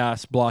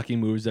pass blocking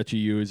moves that you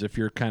use. If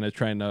you're kind of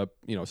trying to,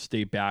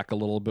 stay back a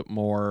little bit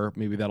more,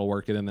 maybe that'll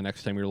work. And then the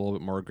next time you're a little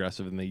bit more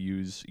aggressive and they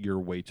use your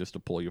weight just to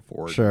pull you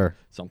forward. Sure.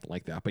 Something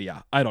like that. But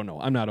yeah, I don't know.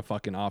 I'm not a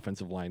fucking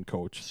offensive line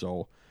coach.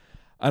 So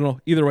I don't know.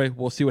 Either way,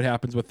 we'll see what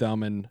happens with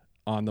them. And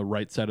on the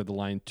right side of the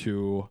line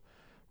too,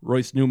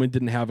 Royce Newman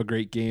didn't have a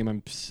great game.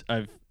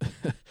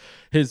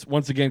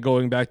 Once again,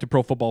 going back to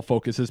Pro Football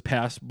Focus, his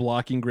pass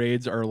blocking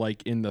grades are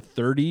in the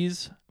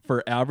 30s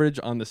for average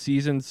on the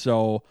season.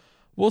 So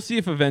we'll see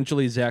if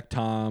eventually Zach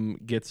Tom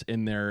gets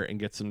in there and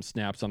gets some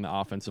snaps on the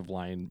offensive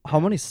line. How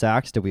many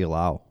sacks did we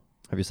allow?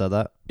 Have you said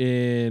that?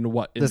 In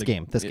what? This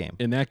game.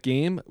 In that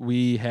game,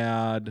 we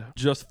had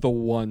just the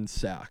 1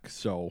 sack,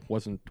 so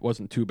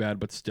wasn't too bad,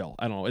 but still,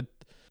 I don't know.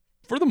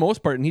 For the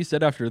most part, and he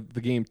said after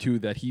the game too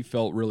that he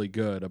felt really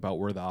good about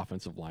where the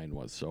offensive line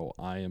was. So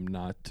I am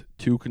not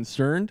too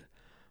concerned.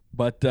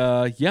 But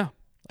yeah,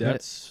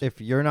 that's if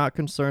you're not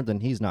concerned, then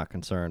he's not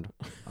concerned.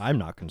 I'm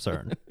not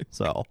concerned.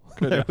 So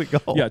there we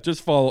go. Yeah,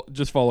 just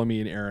follow me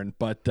and Aaron.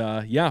 But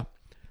yeah,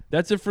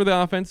 that's it for the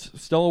offense.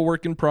 Still a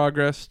work in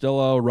progress.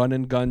 Still a run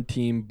and gun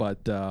team.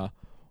 But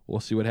we'll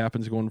see what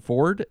happens going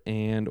forward.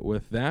 And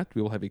with that,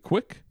 we will have a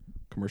quick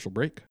commercial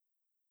break.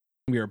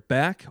 We are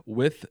back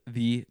with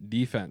the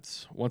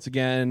defense. Once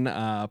again,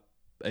 a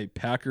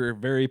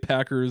very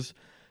Packers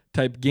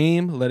type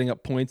game, letting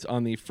up points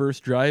on the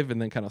first drive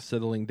and then kind of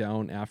settling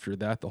down after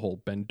that, the whole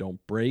bend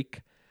don't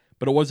break.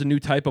 But it was a new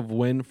type of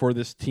win for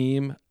this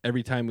team.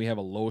 Every time we have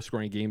a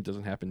low-scoring game,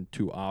 doesn't happen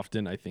too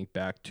often. I think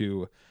back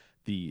to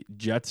the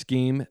Jets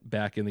game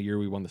back in the year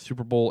we won the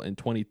Super Bowl in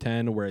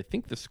 2010, where I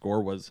think the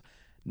score was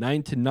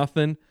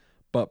 9-0.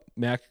 But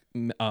Matt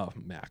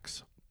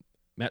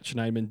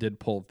Schneidman did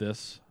pull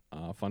this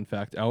fun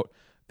fact out.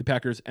 The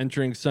Packers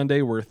entering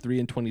Sunday were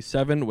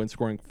 3-27 when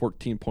scoring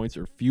 14 points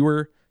or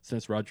fewer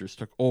since Rodgers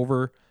took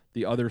over.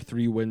 The other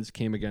 3 wins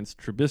came against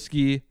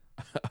Trubisky,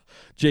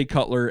 Jay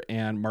Cutler,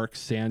 and Mark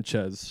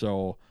Sanchez.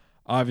 So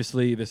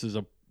obviously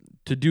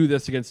to do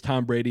this against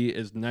Tom Brady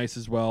is nice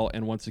as well.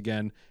 And once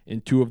again,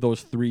 in 2 of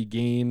those 3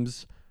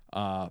 games,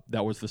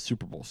 that was the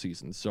Super Bowl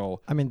season.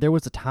 So I mean, there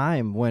was a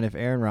time when if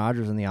Aaron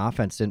Rodgers and the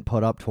offense didn't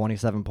put up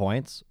 27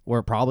 points,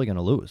 we're probably going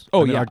to lose.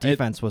 Our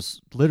defense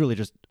was literally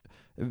just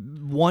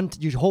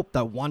you hope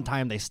that one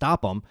time they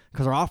stop them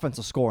because our offense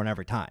is scoring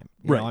every time.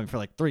 You know, I mean, for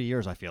like 3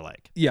 years, I feel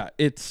like. Yeah,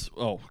 it's,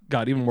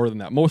 even more than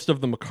that. Most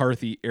of the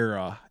McCarthy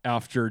era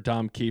after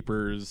Dom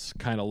Capers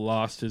kind of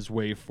lost his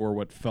way for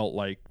what felt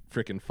like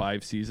freaking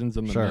 5 seasons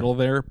in the middle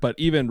there. But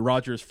even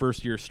Rodgers'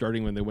 first year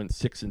starting when they went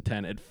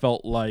 6-10, it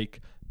felt like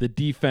the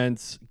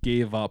defense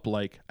gave up.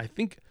 Like, I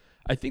think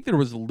there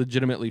was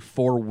legitimately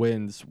 4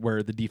 wins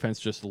where the defense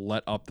just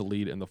let up the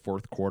lead in the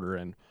fourth quarter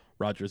and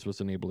Rodgers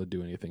wasn't able to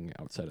do anything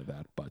outside of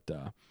that. But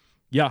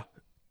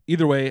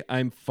either way,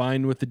 I'm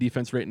fine with the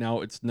defense right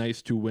now. It's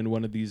nice to win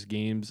one of these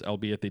games,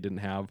 albeit they didn't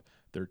have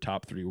their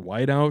top 3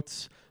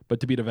 wideouts. But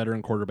to beat a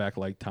veteran quarterback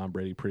like Tom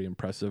Brady, pretty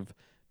impressive.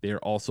 They are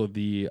also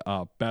the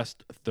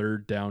best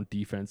third down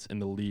defense in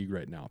the league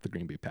right now, the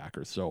Green Bay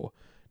Packers. So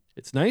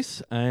it's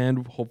nice,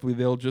 and hopefully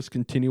they'll just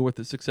continue with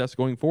the success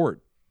going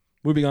forward.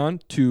 Moving on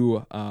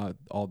to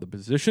all the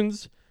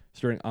positions,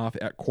 starting off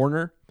at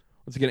corner.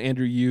 Once again,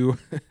 Andrew,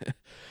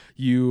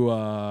 you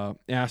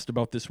asked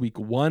about this week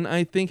 1,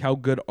 I think. How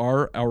good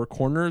are our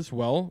corners?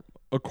 Well,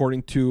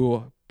 according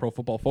to Pro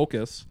Football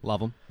Focus,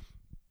 love them.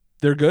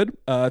 They're good.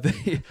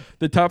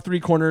 The top 3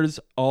 corners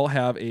all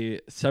have a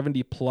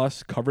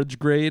 70-plus coverage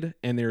grade,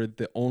 and they're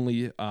the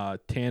only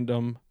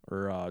tandem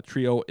or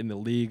trio in the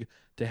league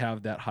to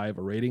have that high of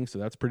a rating, so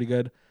that's pretty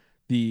good.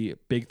 The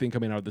big thing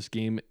coming out of this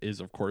game is,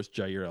 of course,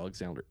 Jair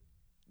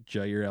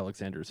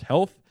Alexander's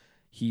health.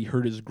 He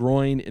hurt his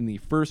groin in the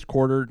first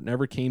quarter,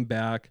 never came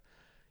back.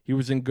 He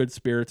was in good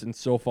spirits, and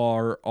so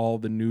far all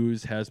the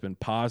news has been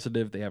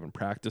positive. They haven't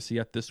practiced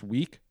yet this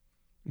week,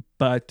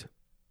 but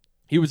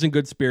he was in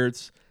good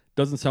spirits.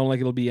 Doesn't sound like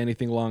it'll be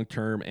anything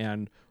long-term,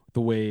 and the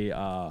way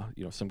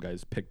some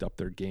guys picked up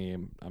their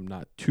game, I'm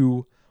not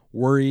too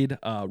worried.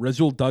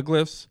 Rasul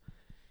Douglas,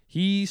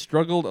 he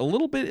struggled a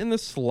little bit in the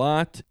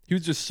slot. He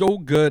was just so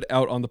good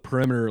out on the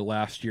perimeter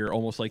last year,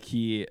 almost like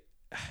he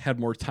had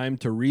more time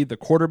to read the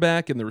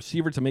quarterback and the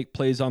receiver to make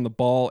plays on the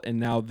ball, and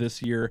now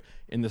this year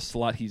in the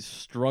slot, he's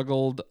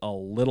struggled a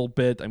little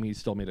bit. I mean, he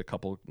still made a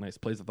couple nice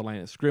plays at the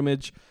line of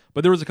scrimmage,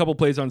 but there was a couple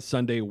plays on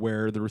Sunday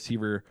where the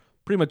receiver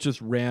pretty much just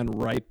ran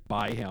right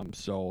by him.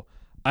 So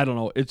I don't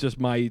know. It's just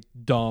my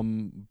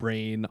dumb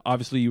brain.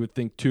 Obviously, you would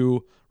think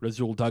too,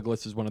 Rasul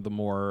Douglas is one of the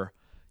more,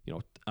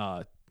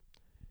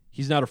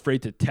 he's not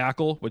afraid to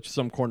tackle, which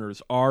some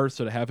corners are.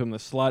 So to have him in the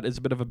slot is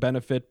a bit of a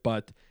benefit,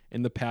 but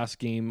in the pass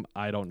game,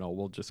 I don't know.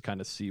 We'll just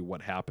kind of see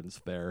what happens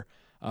there.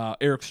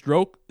 Eric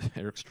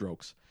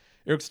Stokes,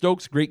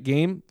 great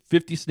game.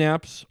 50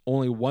 snaps,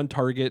 only 1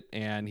 target,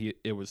 and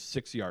it was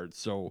 6 yards.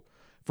 So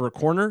for a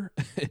corner,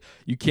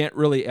 you can't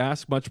really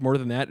ask much more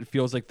than that. It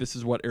feels like this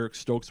is what Eric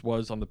Stokes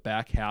was on the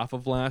back half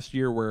of last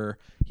year, where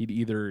he'd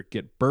either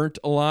get burnt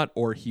a lot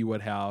or he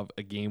would have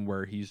a game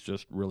where he's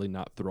just really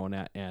not thrown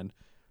at. And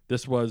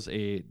this was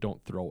a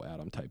don't throw at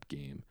him type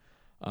game.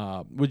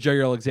 With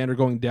Jair Alexander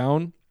going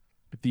down,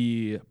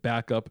 the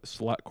backup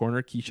slot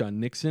corner, Keyshawn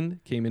Nixon,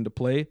 came into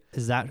play.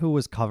 Is that who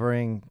was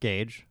covering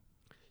Gage?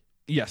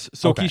 Yes.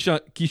 So okay.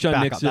 Keyshawn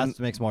backup. Nixon. That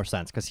makes more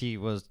sense because he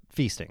was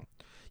feasting.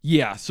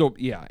 Yeah. So,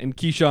 yeah. And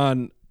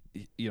Keyshawn,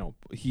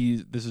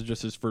 this is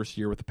just his first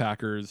year with the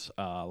Packers.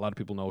 A lot of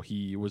people know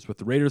he was with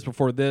the Raiders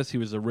before this. He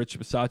was a Rich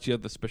Bisaccia,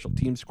 the special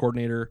teams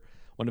coordinator,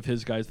 one of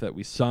his guys that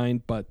we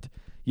signed. But,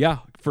 yeah,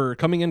 for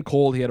coming in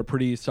cold, he had a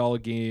pretty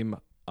solid game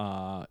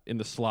in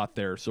the slot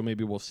there. So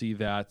maybe we'll see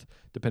that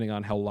depending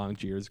on how long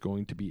Jair is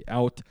going to be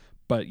out.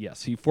 But,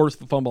 yes, he forced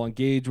the fumble on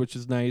Gage, which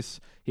is nice.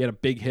 He had a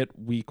big hit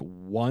week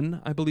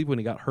 1, I believe, when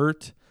he got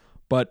hurt.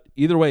 But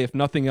either way, if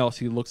nothing else,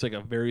 he looks like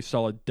a very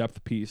solid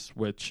depth piece,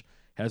 which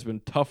has been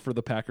tough for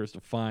the Packers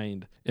to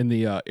find in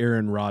the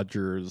Aaron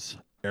Rodgers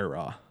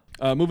era.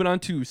 Moving on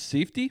to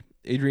safety,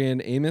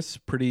 Adrian Amos,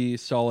 pretty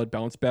solid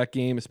bounce-back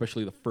game,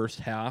 especially the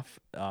first half.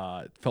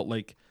 It felt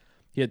like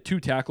he had 2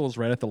 tackles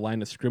right at the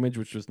line of scrimmage,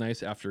 which was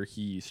nice after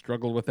he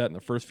struggled with that in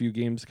the first few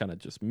games, kind of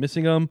just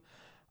missing them.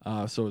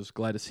 So I was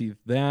glad to see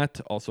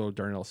that. Also,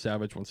 Darnell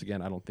Savage, once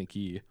again, I don't think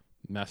he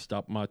messed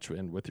up much.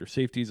 And with your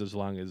safeties, as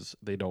long as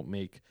they don't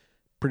make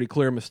pretty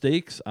clear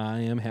mistakes, I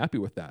am happy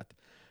with that.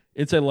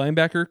 Inside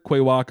linebacker,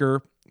 Quay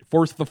Walker,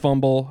 forced the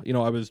fumble.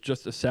 I was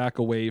just a sack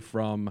away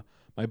from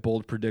my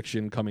bold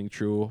prediction coming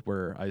true,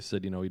 where I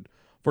said, he'd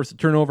force a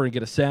turnover and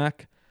get a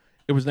sack.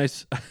 It was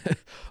nice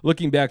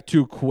looking back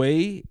to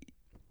Quay.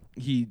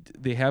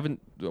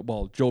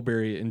 Joe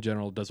Barry in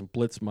general doesn't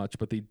blitz much,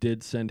 but they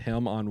did send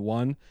him on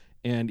one.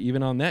 And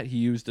even on that, he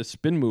used a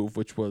spin move,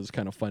 which was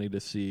kind of funny to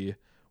see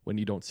when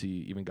you don't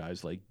see even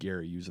guys like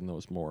Gary using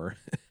those more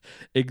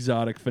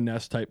exotic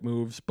finesse type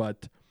moves.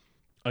 But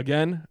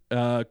again,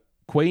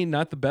 Quay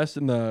not the best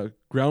in the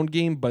ground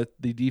game, but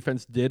the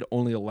defense did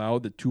only allow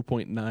the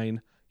 2.9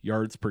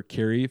 yards per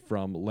carry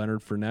from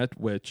Leonard Fournette,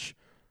 which,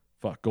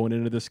 going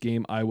into this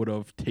game, I would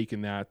have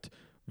taken that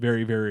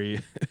very,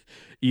 very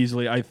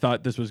easily. I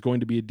thought this was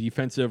going to be a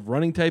defensive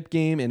running type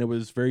game, and it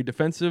was very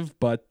defensive,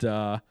 but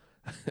a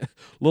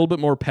little bit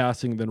more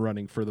passing than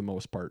running for the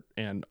most part.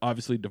 And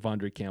obviously,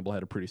 Devondre Campbell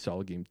had a pretty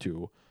solid game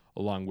too,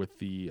 along with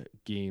the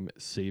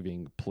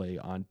game-saving play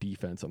on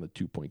defense on the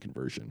 2-point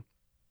conversion.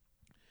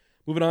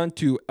 Moving on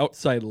to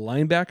outside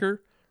linebacker,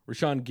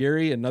 Rashawn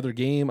Gary, another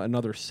game,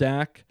 another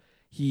sack.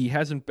 He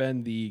hasn't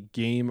been the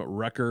game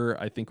wrecker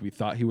I think we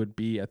thought he would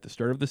be at the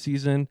start of the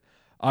season.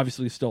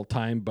 Obviously still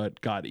time,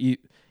 but God,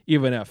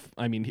 even if,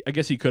 I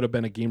guess he could have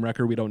been a game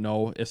wrecker, we don't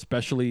know,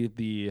 especially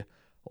the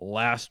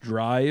last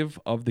drive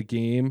of the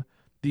game.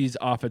 These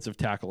offensive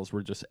tackles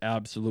were just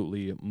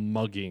absolutely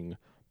mugging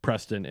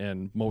Preston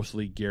and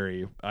mostly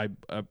Gary.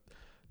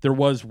 There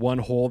was one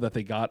hole that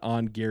they got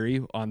on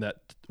Gary on that,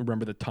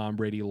 remember the Tom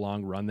Brady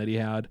long run that he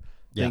had?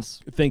 Yes.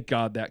 Thank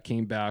God that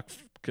came back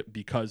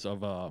because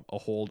of a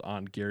hold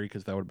on Gary,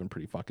 because that would have been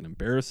pretty fucking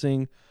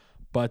embarrassing.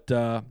 But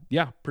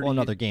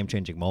another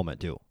game-changing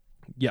moment too.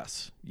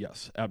 Yes,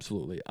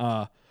 absolutely.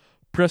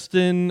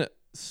 Preston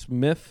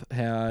Smith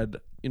had,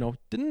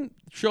 didn't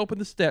show up in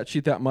the stat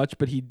sheet that much,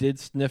 but he did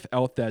sniff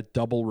out that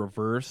double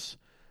reverse.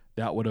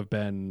 That would have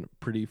been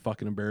pretty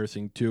fucking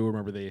embarrassing too.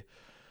 Remember, they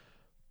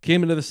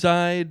came into the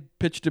side,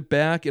 pitched it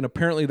back, and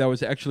apparently that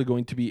was actually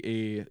going to be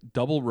a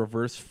double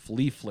reverse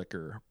flea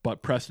flicker.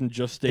 But Preston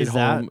just stayed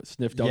home,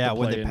 sniffed out the play,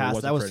 when they passed,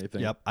 and it wasn't for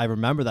anything. Yep, I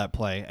remember that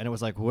play, and it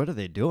was like, what are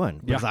they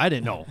doing? Because I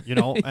didn't know,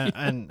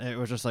 and it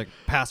was just like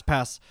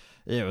pass.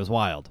 It was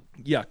wild.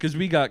 Yeah, because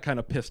we got kind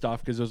of pissed off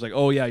because it was like,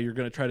 oh yeah, you're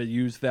gonna try to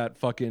use that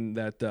fucking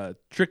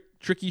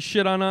tricky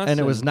shit on us, and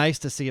it was nice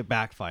to see it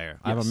backfire.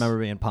 Yes. I remember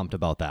being pumped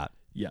about that.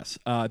 Yes.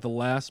 The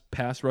last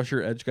pass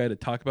rusher edge guy to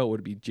talk about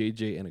would be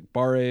JJ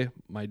Enigbare,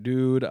 my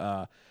dude.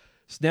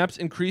 Snaps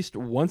increased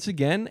once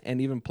again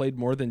and even played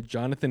more than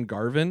Jonathan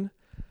Garvin.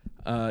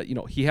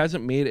 He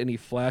hasn't made any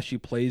flashy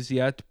plays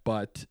yet,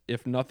 but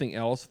if nothing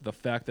else, the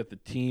fact that the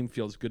team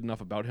feels good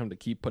enough about him to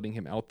keep putting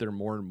him out there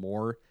more and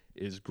more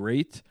is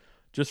great.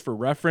 Just for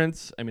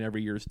reference,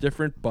 every year is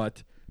different,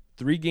 but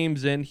 3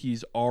 games in,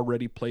 he's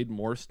already played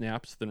more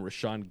snaps than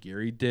Rashawn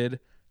Gary did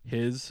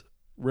his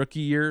rookie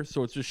year.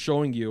 So it's just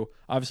showing you,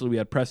 obviously we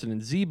had Preston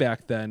and Z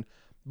back then,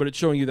 but it's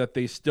showing you that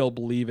they still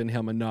believe in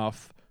him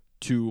enough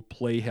to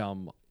play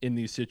him in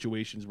these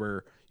situations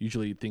where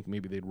usually you'd think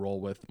maybe they'd roll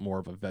with more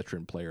of a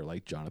veteran player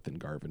like Jonathan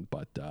Garvin.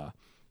 But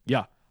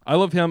I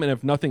love him. And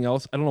if nothing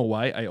else, I don't know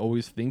why,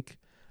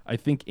 I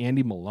think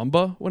Andy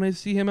Malumba when I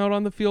see him out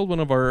on the field,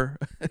 one of our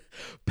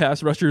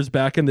pass rushers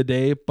back in the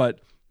day. But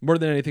more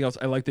than anything else,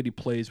 I like that he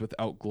plays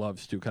without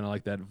gloves too, kind of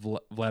like that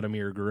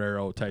Vladimir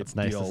Guerrero type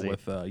deal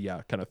with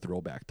kind of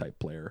throwback type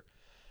player.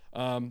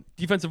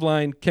 Defensive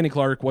line, Kenny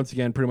Clark, once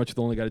again, pretty much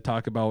the only guy to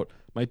talk about.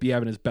 Might be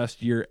having his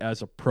best year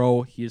as a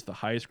pro. He is the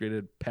highest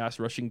graded pass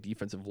rushing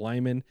defensive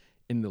lineman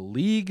in the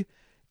league,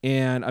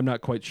 and I'm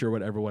not quite sure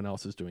what everyone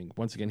else is doing.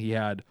 Once again, he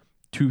had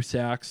 2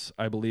 sacks,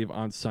 I believe,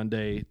 on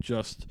Sunday.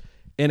 Just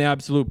an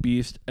absolute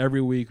beast.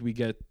 Every week we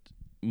get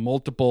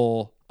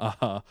multiple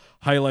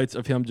highlights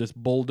of him just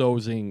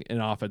bulldozing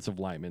an offensive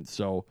lineman.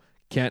 So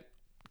can't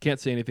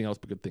say anything else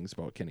but good things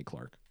about Kenny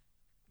Clark.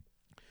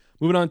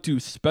 Moving on to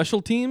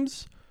special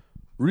teams,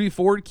 Rudy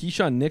Ford,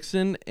 Keyshawn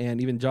Nixon, and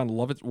even John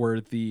Lovett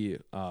were the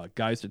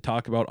guys to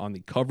talk about on the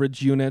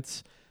coverage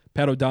units.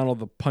 Pat O'Donnell,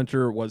 the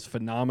punter, was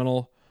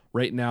phenomenal.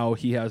 Right now,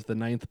 he has the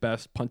 9th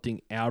best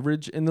punting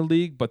average in the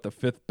league, but the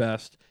 5th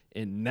best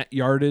in net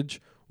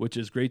yardage, which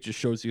is great. Just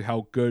shows you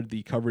how good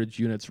the coverage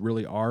units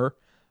really are.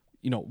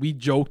 We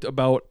joked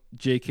about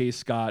J.K.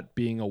 Scott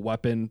being a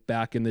weapon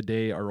back in the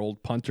day, our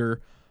old punter.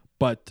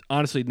 But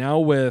honestly, now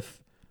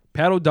with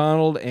Pat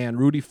O'Donnell and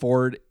Rudy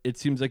Ford, it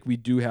seems like we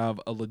do have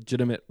a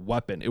legitimate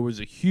weapon. It was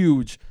a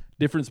huge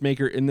difference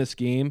maker in this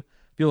game.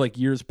 I feel like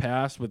years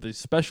past with the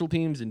special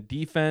teams and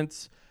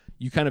defense,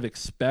 you kind of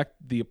expect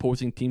the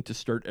opposing team to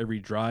start every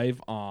drive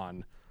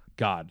on,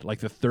 like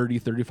the 30,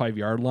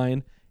 35-yard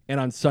line. And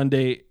on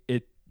Sunday,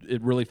 it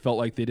really felt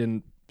like they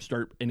didn't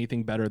start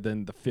anything better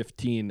than the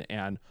 15,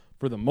 and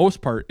for the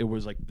most part, it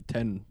was like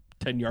the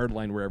 10-yard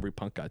line where every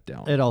punt got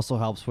down. It also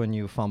helps when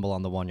you fumble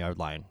on the 1-yard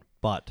line.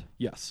 But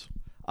yes,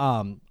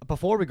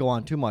 before we go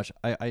on too much,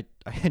 I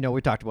know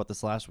we talked about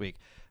this last week.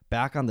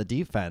 Back on the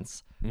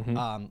defense,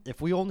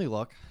 if we only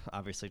look,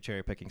 obviously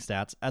cherry-picking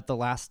stats, at the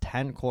last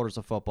 10 quarters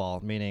of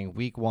football, meaning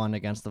week 1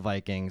 against the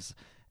Vikings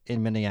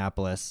in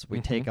Minneapolis, we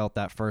take out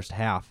that first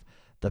half,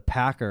 the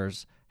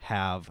Packers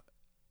have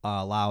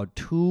allowed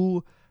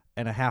 2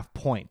 4.5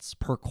 points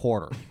per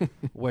quarter,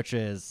 which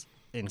is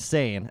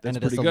insane. That's and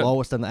it is the pretty good.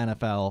 lowest in the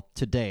NFL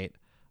to date.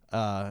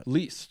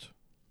 Least.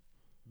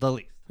 The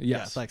least.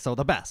 Yes. So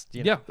the best.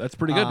 Yeah, that's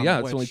pretty good. Yeah,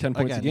 it's only 10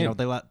 points again, a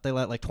game. They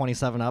let like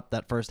 27 up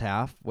that first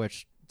half,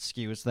 which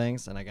skews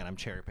things. And again, I'm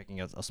cherry picking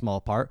a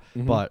small part,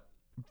 but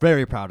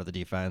very proud of the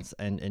defense,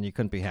 and you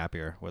couldn't be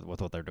happier with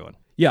what they're doing.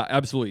 Yeah,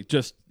 absolutely.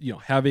 Just,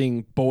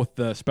 having both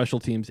the special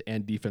teams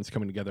and defense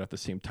coming together at the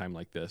same time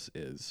like this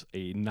is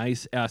a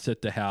nice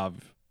asset to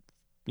have,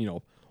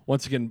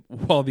 once again,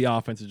 while the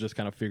offense is just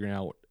kind of figuring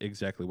out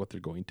exactly what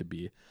they're going to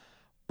be.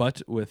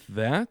 But with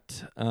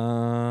that,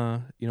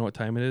 you know what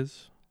time it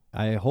is?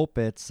 I hope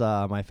it's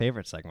my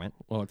favorite segment.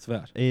 Well, it's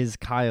that. Is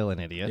Kyle an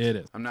idiot? It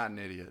is. I'm not an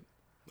idiot.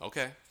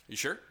 Okay. You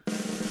sure?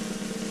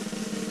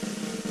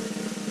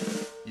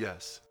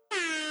 Yes.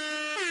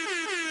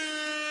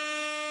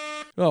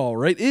 All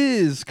right.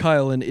 Is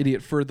Kyle an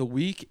idiot for the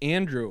week?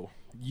 Andrew,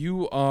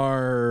 you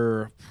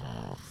are...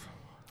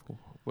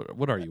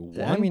 What are you,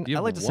 1? I mean, Do you I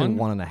have like to say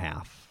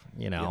 1.5.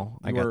 Yeah,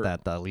 I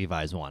got that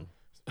Levi's one.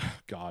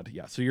 God,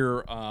 yeah. So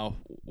you're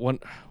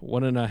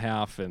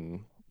 1.5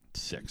 and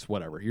 6,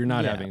 whatever. You're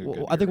not having a good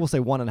year. I think we'll say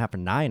 1.5 or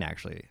 9,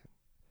 actually.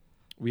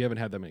 We haven't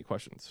had that many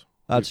questions.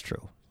 That's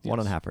true.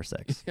 1.5 or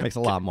 6. Makes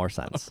a lot more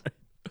sense.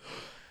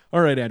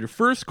 All right, Andrew.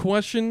 First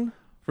question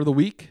for the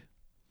week.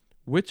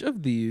 Which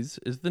of these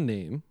is the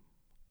name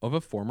of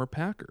a former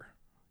Packer?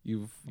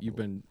 You've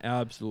been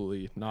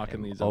absolutely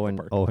knocking these out of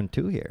the park.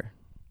 0-2 here.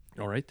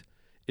 All right.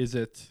 Is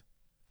it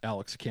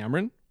Alex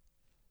Cameron,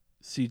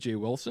 C.J.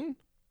 Wilson,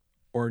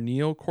 or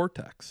Neo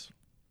Cortex?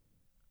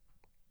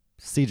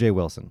 C.J.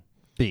 Wilson.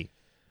 B.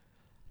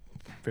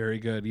 Very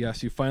good.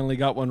 Yes, you finally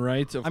got one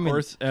right. Of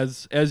course,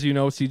 as you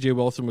know, C.J.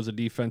 Wilson was a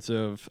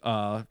defensive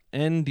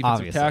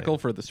Obviously. tackle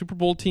for the Super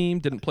Bowl team.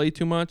 Didn't play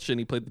too much, and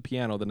he played the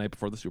piano the night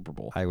before the Super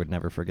Bowl. I would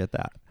never forget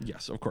that.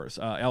 Yes, of course.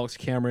 Alex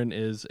Cameron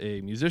is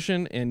a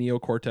musician, and Neo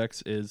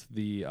Cortex is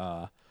the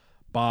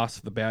boss,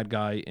 the bad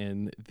guy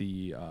in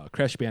the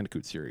Crash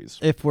Bandicoot series.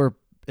 If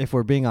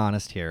we're being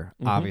honest here,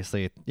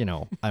 obviously,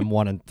 I'm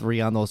 1 and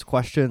 3 on those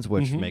questions,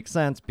 which makes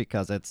sense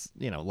because it's,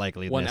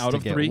 likely One this out to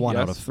of get 3, 1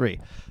 out yes. of 3.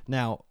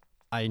 Now,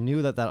 I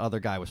knew that other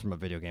guy was from a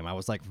video game. I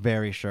was like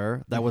very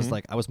sure. That was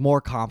like I was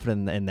more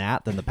confident in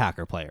that than the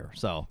Packer player.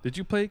 So Did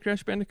you play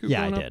Crash Bandicoot?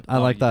 yeah, I growing did. up? I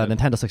like the you did.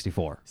 Nintendo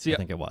 64. See, I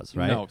think it was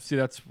right. No, see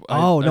that's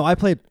I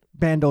played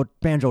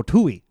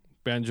Banjo-Tooie.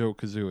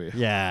 Banjo-Kazooie.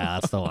 Yeah,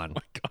 that's the one. Oh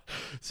my God.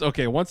 So,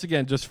 okay, once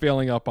again, just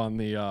failing up on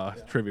the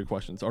trivia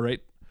questions. All right.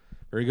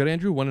 Very good,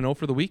 Andrew. 1-0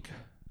 for the week.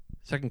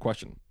 Second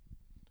question.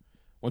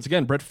 Once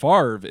again, Brett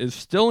Favre is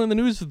still in the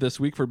news this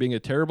week for being a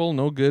terrible,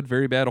 no good,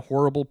 very bad,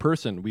 horrible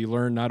person. We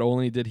learned not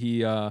only did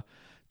he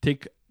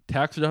take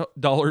tax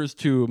dollars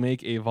to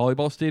make a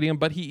volleyball stadium,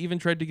 but he even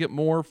tried to get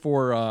more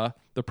for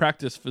the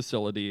practice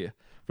facility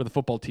for the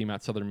football team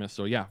at Southern Miss.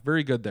 So, yeah,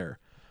 very good there.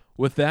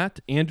 With that,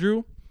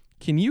 Andrew,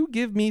 can you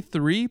give me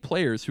 3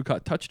 players who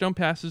caught touchdown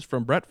passes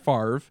from Brett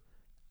Favre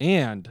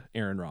and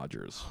Aaron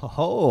Rodgers?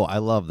 Oh, I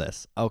love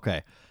this.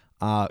 Okay.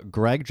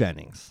 Greg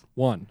Jennings.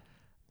 1.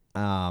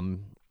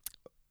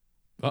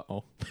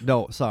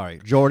 No, sorry.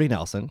 Jordy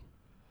Nelson.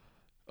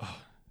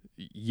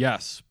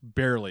 Yes,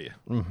 barely.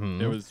 Mm-hmm.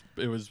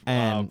 It was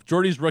And-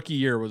 Jordy's rookie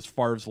year was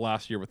Favre's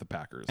last year with the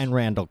Packers. And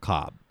Randall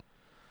Cobb.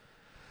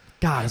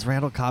 God, is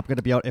Randall Cobb going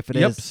to be out? If it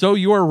Yep. is, So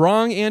you are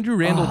wrong, Andrew.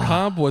 Randall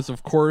Cobb was,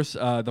 of course,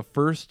 the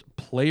first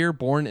player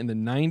born in the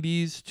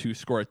 90s to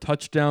score a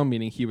touchdown,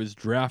 meaning he was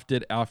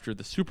drafted after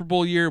the Super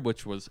Bowl year,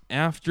 which was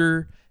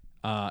after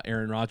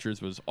Aaron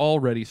Rodgers was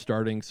already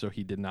starting, so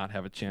he did not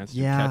have a chance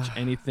to catch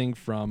anything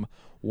from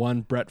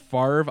one Brett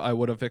Favre. I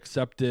would have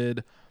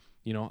accepted,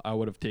 I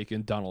would have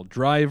taken Donald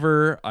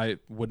Driver. I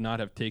would not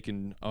have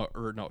taken, I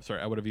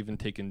would have even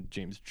taken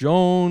James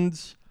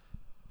Jones.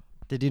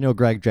 did you know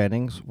Greg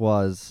Jennings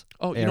was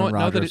Oh, Aaron now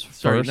Rodgers' that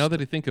first? now that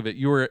I think of it,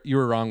 you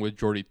were wrong with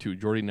Jordy too.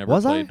 Jordy never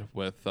Was I? played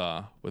with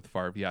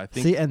Favre. Yeah, I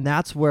think. See, and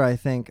that's where I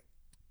think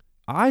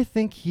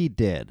he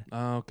did.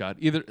 Oh God!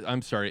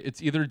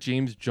 It's either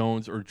James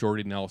Jones or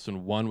Jordy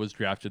Nelson. One was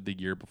drafted the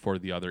year before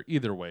the other.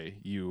 Either way,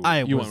 you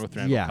went with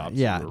Randall Cobb. So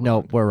you were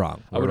wrong. We're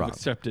wrong. I would have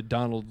accepted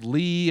Donald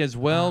Lee as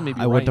well. Maybe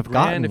I Ryan wouldn't have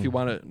Grant gotten- if you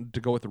wanted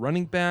to go with the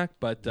running back.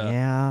 But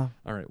Yeah.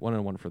 all right,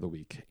 1-1 for the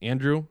week.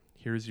 Andrew,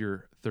 here's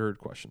your third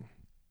question.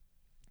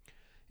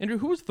 Andrew,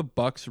 who was the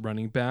Bucs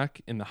running back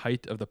in the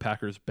height of the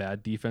Packers'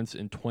 bad defense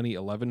in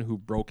 2011 who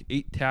broke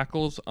 8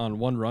 tackles on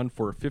one run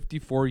for a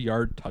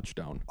 54-yard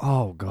touchdown?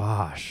 Oh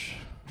gosh.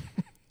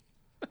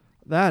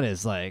 That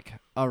is like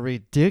a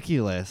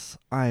ridiculous.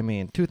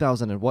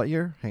 2000 and what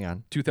year? Hang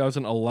on.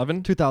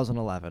 2011.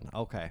 2011.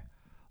 Okay.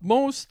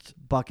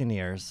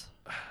 Buccaneers.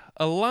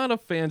 A lot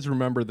of fans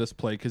remember this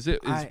play because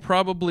it is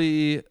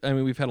probably,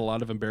 we've had a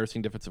lot of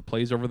embarrassing defensive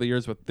plays over the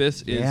years, but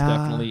this is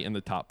definitely in the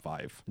top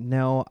 5.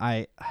 No,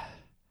 I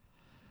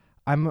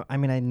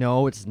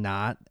know it's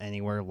not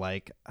anywhere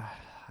like.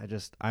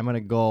 I'm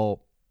gonna go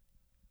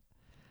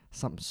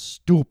something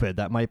stupid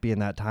that might be in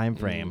that time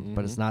frame,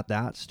 but it's not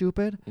that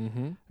stupid.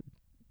 Mm-hmm.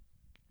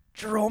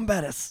 Jerome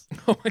Bettis.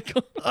 Oh my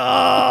God.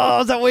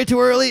 Oh, is that way too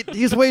early?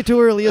 He's way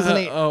too early, isn't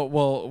he? Oh,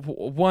 well,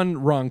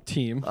 one wrong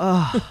team.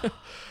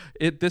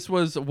 This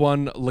was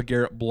one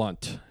LeGarrette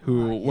Blount,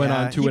 who went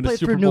on to win a Super Bowl. He played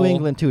for New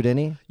England too, didn't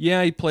he?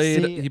 Yeah, he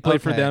played. See, he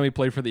played for okay. them. He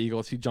played for the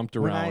Eagles. He jumped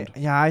around.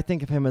 I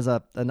think of him as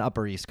an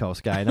upper East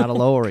Coast guy, not a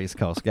lower East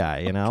Coast guy.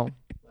 You know.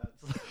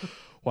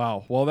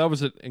 Wow. Well, that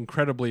was an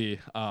incredibly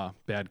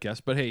bad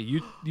guess. But hey, you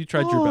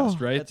tried your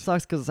best, right? It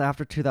sucks because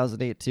after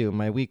 2008 too,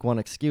 my week one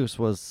excuse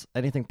was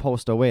anything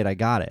post 08, I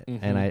got it,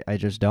 and I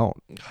just don't.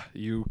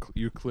 You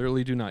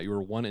clearly do not. You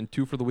were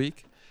 1-2 for the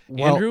week.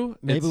 Well, Andrew,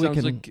 maybe it we sounds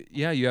can like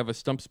you have a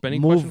stump spending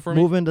question for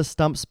me. Move into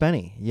stump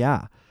spenny,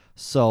 yeah.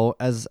 So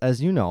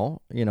as you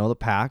know, the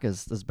Pack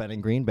has been in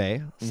Green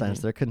Bay since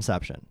their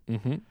conception.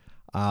 Mm-hmm.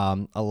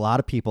 A lot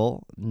of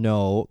people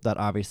know that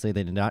obviously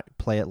they did not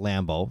play at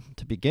Lambeau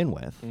to begin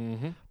with,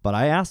 but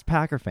I asked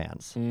Packer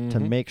fans to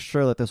make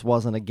sure that this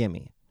wasn't a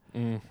gimme.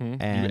 Mm-hmm.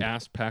 And you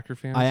asked Packer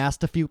fans? I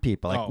asked a few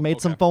people. I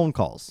made some phone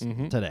calls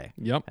today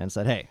and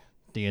said, hey,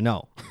 do you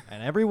know?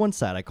 And everyone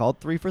said, I called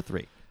 3 for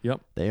 3.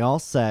 Yep. They all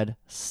said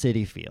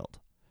Citi Field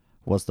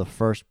was the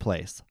first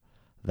place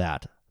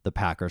that the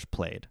Packers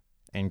played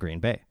in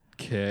Green Bay.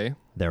 Okay.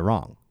 They're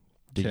wrong.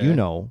 Do you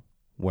know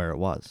where it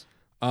was?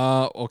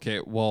 Okay.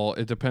 Well,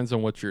 it depends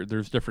on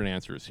there's different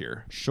answers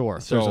here.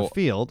 Sure. So, there's a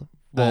field,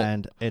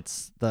 and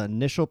it's the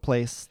initial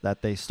place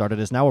that they started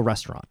is now a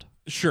restaurant.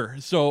 Sure.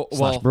 So,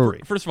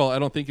 brewery. First of all, I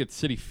don't think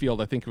it's Citi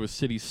Field. I think it was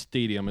Citi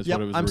Stadium is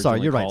what it was I'm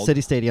sorry. You're called. right.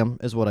 Citi Stadium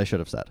is what I should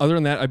have said. Other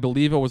than that, I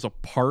believe it was a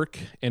park,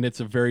 and it's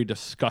a very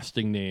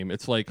disgusting name.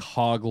 It's like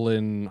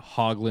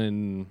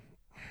Hoglin.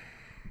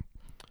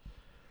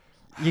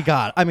 You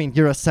got it. I mean,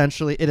 you're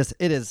essentially it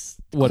is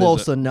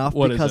close enough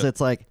because it's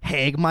like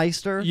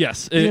Hagmeister.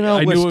 Yes, which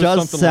knew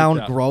does sound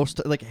like gross.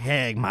 Like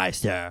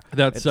Hagmeister.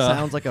 It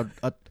sounds like a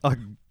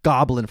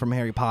goblin from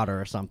Harry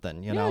Potter or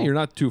something. You know, you're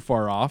not too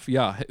far off.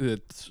 Yeah,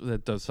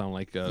 that does sound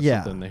like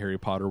something in the Harry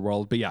Potter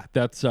world. But yeah,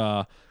 that's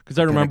because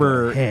I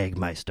remember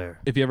Hagmeister.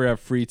 If you ever have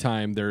free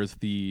time, there's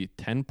the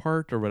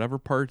 10-part or whatever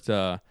part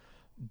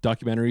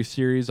documentary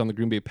series on the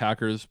Green Bay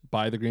Packers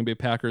by the Green Bay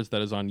Packers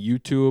that is on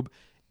YouTube.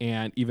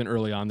 And even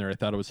early on there, I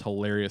thought it was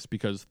hilarious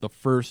because the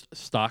first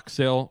stock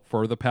sale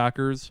for the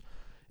Packers,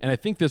 and I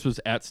think this was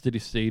at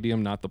Citi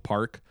Stadium, not the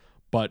park,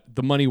 but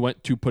the money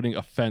went to putting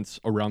a fence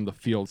around the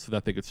field so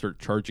that they could start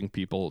charging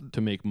people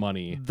to make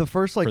money. The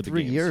first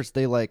 3 years,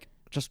 they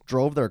just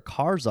drove their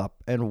cars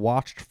up and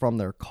watched from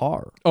their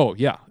car. Oh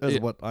yeah, is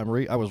what I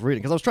was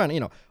reading because I was trying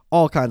to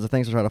all kinds of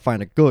things to try to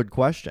find a good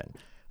question.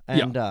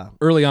 And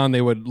early on,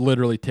 they would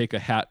literally take a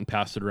hat and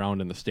pass it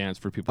around in the stands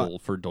for people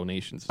for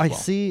donations. I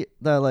see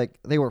that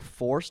they were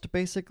forced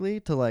basically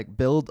to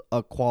build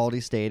a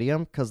quality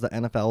stadium because the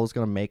NFL was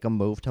going to make them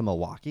move to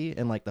Milwaukee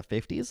in the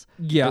 50s.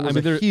 Yeah, it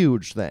was a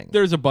huge thing.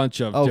 There's a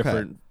bunch of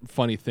different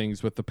funny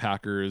things with the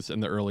Packers in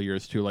the early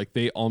years too. Like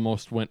they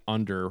almost went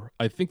under.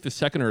 I think the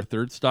second or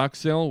third stock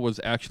sale was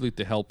actually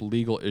to help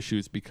legal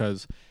issues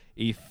because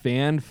a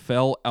fan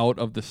fell out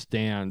of the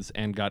stands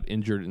and got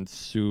injured and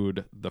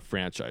sued the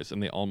franchise,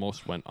 and they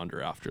almost went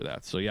under after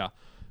that. So yeah,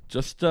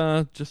 just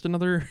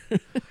another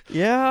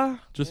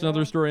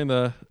another story in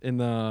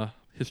the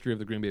history of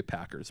the Green Bay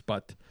Packers.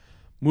 But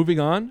moving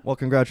on. Well,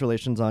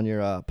 congratulations on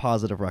your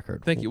positive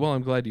record. Thank you. Well,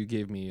 I'm glad you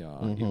gave me,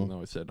 even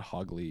though I said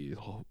Hogley,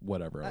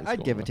 whatever.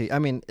 I'd give it to you. I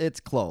mean, it's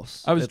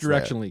close. I was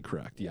directionally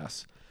correct.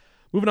 Yes.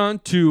 Moving on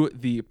to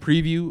the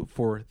preview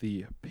for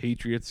the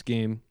Patriots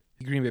game.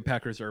 The Green Bay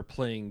Packers are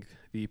playing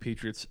the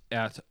Patriots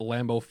at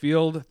Lambeau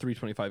Field,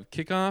 3:25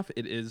 kickoff.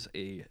 It is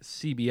a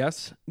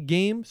CBS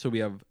game, so we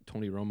have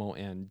Tony Romo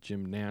and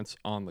Jim Nantz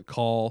on the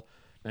call.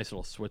 Nice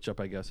little switch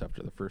up, I guess,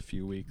 after the first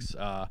few weeks.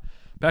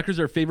 Packers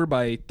are favored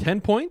by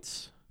 10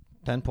 points.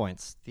 10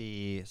 points.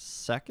 The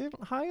second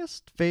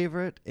highest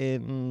favorite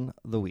in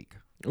the week.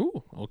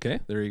 Ooh,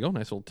 okay. There you go.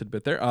 Nice little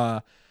tidbit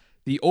there.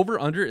 The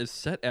over-under is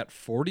set at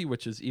 40,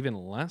 which is even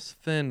less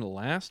than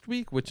last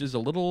week, which is a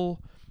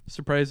little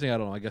surprising. I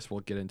don't know. I guess we'll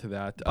get into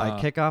that. By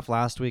kickoff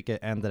last week, it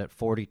ended at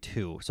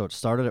 42. So it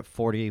started at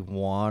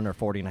 41 or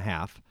 40 and a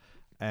half.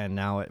 And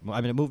now it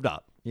moved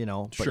up,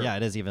 But sure. Yeah,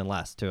 it is even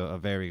less to a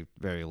very,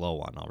 very low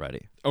one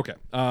already. Okay.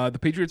 The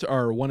Patriots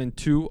are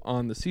 1-2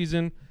 on the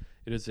season.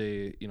 It is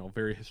a,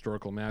 very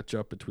historical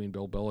matchup between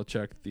Bill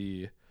Belichick,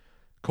 the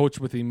coach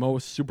with the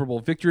most Super Bowl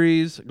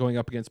victories, going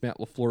up against Matt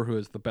LaFleur, who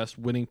has the best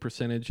winning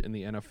percentage in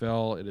the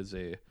NFL. It is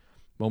a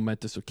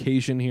momentous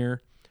occasion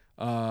here.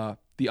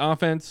 The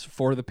offense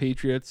for the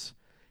Patriots,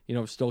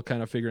 still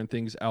kind of figuring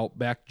things out.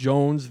 Mac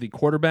Jones, the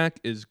quarterback,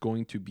 is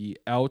going to be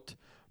out.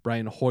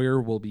 Brian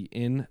Hoyer will be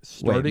in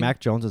starting. Wait, Mac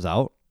Jones is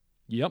out?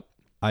 Yep.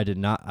 I did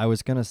not. I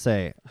was going to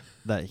say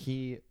that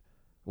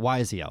why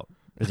is he out?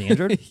 Is he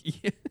injured?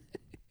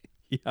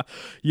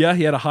 Yeah,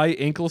 he had a high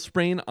ankle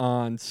sprain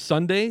on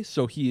Sunday,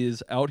 so he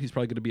is out. He's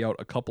probably going to be out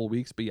a couple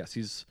weeks, but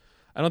yes,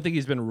 I don't think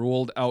he's been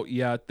ruled out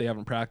yet. They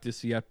haven't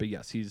practiced yet, but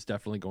yes, he's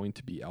definitely going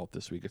to be out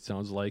this week, it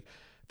sounds like.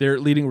 Their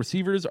leading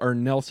receivers are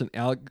Nelson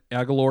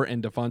Aguilar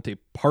and Devontae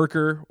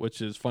Parker, which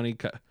is funny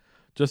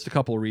just a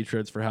couple of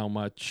retreads for how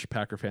much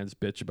Packer fans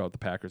bitch about the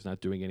Packers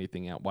not doing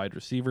anything at wide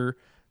receiver.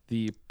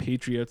 The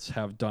Patriots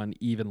have done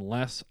even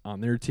less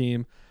on their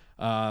team.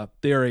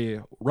 They are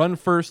a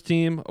run-first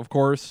team, of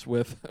course,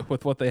 with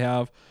what they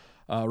have.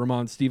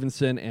 Ramon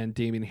Stevenson and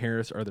Damian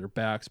Harris are their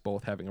backs,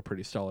 both having a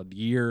pretty solid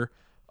year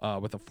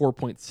with a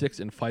 4.6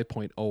 and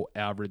 5.0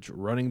 average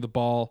running the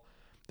ball.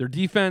 Their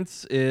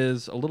defense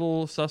is a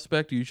little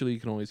suspect. Usually you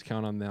can always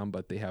count on them,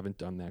 but they haven't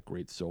done that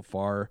great so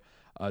far.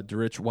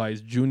 Derich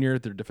Wise Jr.,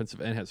 their defensive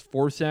end, has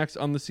 4 sacks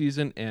on the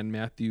season, and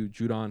Matthew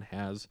Judon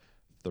has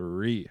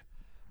 3.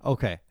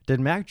 Okay.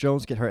 Did Mac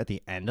Jones get hurt at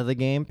the end of the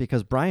game?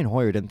 Because Brian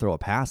Hoyer didn't throw a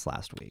pass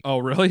last week. Oh,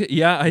 really?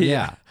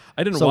 Yeah.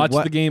 I didn't watch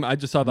the game. I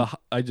just saw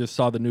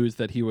the news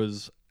that he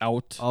was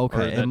out.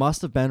 Okay. It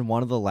must have been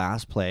one of the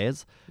last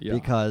plays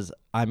because,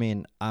 I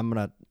mean, I'm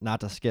going to,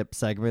 not to skip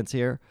segments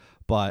here,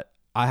 but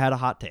I had a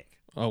hot take.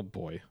 Oh,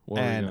 boy.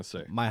 What are you going to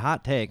say? My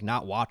hot take,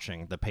 not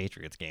watching the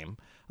Patriots game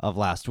of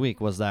last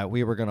week, was that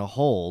we were going to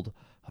hold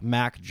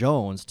Mac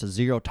Jones to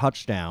 0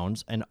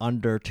 touchdowns and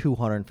under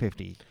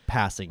 250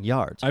 passing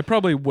yards. I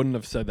probably wouldn't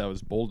have said that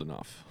was bold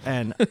enough.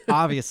 And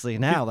obviously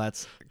now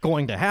that's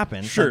going to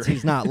happen since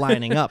he's not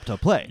lining up to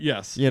play.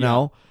 Yes. You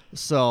know?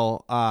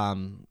 So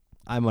I'm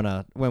going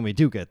to, when we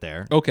do get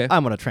there,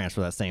 I'm going to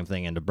transfer that same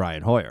thing into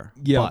Brian Hoyer.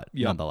 Yeah. But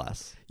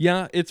nonetheless.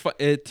 Yeah,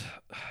 I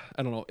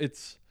don't know.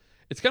 It's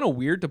kind of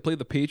weird to play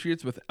the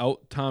Patriots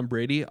without Tom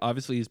Brady.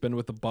 Obviously, he's been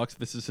with the Bucs.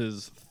 This is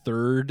his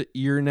 3rd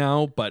year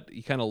now, but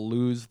you kind of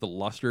lose the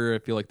luster. I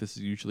feel like this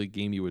is usually a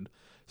game you would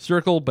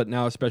circle, but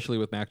now, especially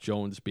with Mac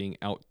Jones being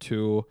out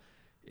too,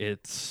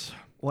 it's...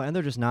 Well, and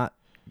they're just not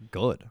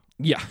good.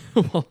 Yeah.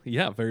 Well,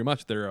 yeah, very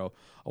much. They're a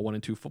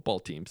 1-2 football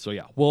team. So,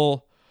 yeah,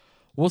 we'll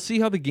see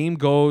how the game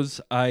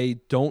goes. I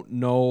don't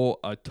know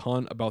a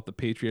ton about the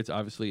Patriots.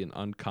 Obviously, an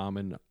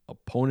uncommon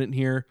opponent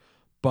here,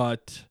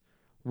 but...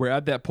 We're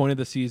at that point of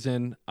the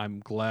season. I'm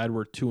glad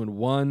we're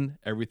 2-1.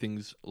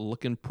 Everything's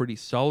looking pretty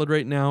solid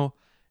right now.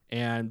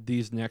 And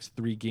these next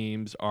 3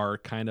 games are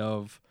kind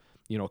of,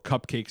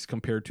 cupcakes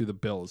compared to the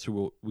Bills,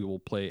 who we will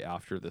play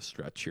after this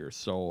stretch here.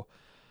 So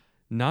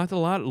not a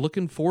lot.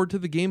 Looking forward to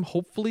the game.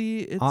 Hopefully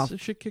it's a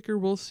shit kicker.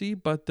 We'll see.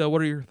 But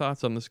what are your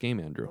thoughts on this game,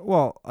 Andrew?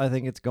 Well, I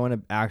think it's going to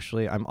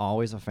actually, I'm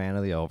always a fan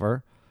of the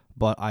over,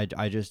 but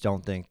I just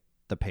don't think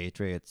the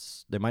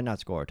Patriots, they might not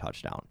score a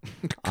touchdown.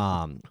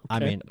 I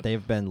mean,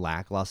 they've been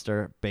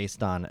lackluster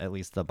based on at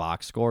least the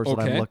box scores that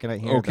I'm looking at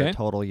here. The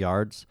total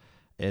yards,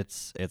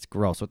 it's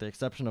gross. With the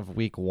exception of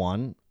week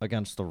 1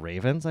 against the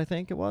Ravens, I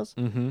think it was.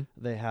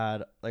 They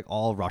had like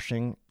all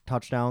rushing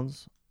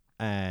touchdowns,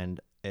 and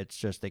it's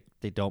just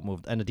they don't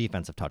move, and a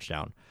defensive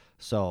touchdown.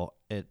 So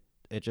it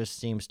just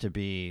seems to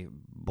be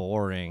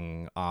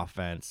boring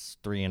offense,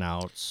 3 and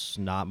outs,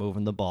 not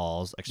moving the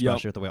balls,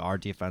 especially with the way our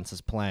defense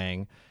is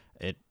playing.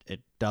 It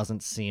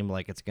doesn't seem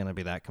like it's going to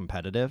be that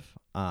competitive.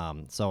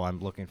 So I'm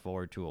looking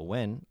forward to a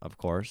win, of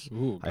course.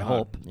 Ooh, I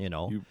hope,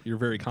 You're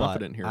very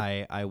confident here.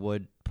 I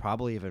would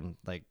probably even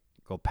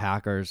go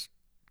Packers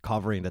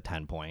covering the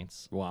 10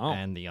 points. Wow.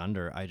 And the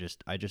under. I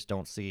just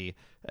don't see,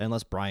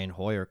 unless Brian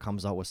Hoyer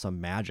comes out with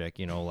some magic,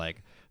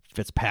 like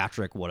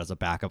Fitzpatrick would as a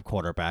backup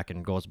quarterback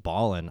and goes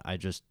balling. I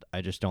just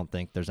don't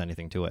think there's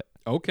anything to it.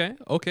 Okay.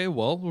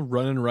 Well, we're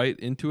running right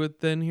into it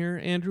then here,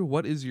 Andrew.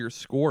 What is your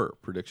score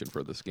prediction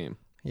for this game?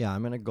 Yeah,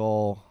 I'm gonna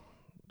go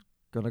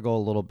a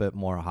little bit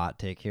more hot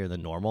take here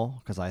than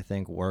normal because I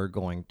think we're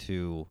going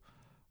to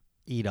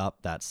eat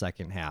up that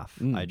second half.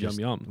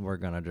 Yum. We're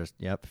gonna just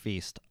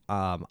feast.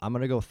 I'm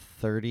gonna go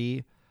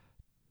 32-6.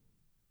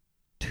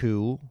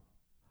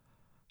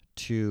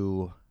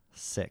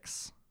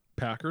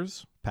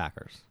 Packers.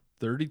 32-6.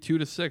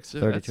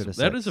 32-6.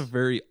 That is a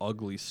very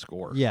ugly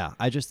score. Yeah,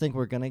 I just think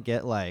we're gonna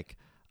get like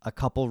a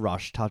couple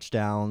rush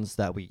touchdowns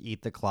that we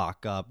eat the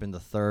clock up in the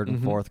 3rd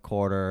and 4th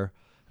quarter.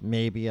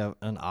 Maybe an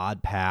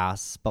odd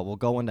pass, but we'll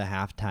go into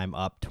halftime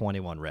up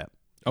 21-rip.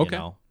 Okay. You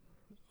know?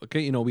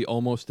 Okay, we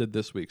almost did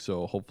this week,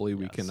 so hopefully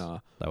we can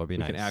that would be we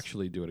nice. can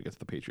actually do it against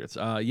the Patriots.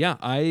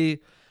 I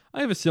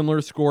have a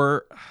similar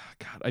score.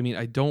 God, I mean,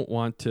 I don't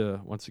want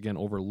to once again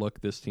overlook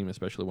this team,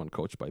 especially when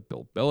coached by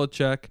Bill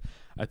Belichick.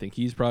 I think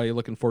he's probably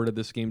looking forward to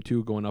this game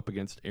too, going up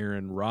against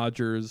Aaron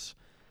Rodgers.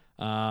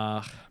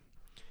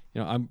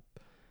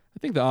 I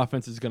think the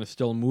offense is going to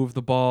still move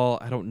the ball.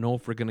 I don't know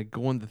if we're going to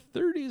go in the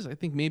 30s. I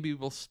think maybe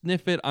we'll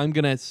sniff it. I'm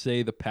going to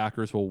say the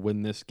Packers will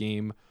win this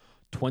game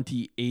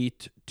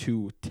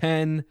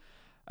 28-10.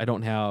 I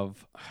don't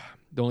have...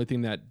 The only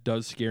thing that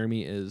does scare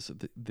me is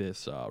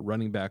this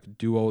running back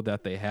duo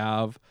that they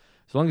have.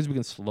 As long as we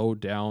can slow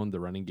down the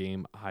running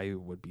game, I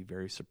would be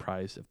very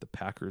surprised if the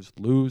Packers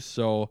lose.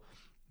 So,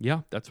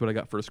 yeah, that's what I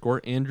got for a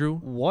score. Andrew?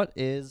 What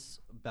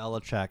is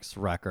Belichick's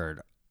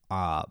record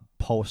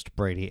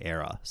post-Brady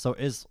era? So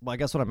I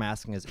guess what I'm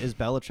asking is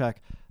Belichick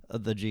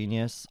the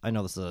genius? I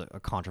know this is a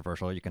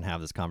controversial. You can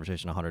have this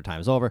conversation 100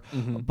 times over,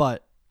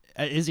 but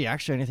is he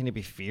actually anything to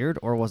be feared,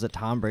 or was it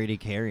Tom Brady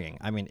carrying?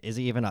 I mean, does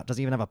he even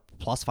have a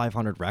plus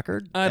 500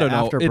 record? I don't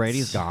know. After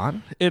Brady's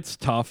gone? It's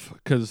tough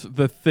because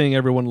the thing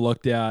everyone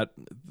looked at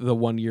the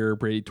 1 year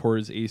Brady tore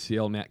his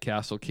ACL, Matt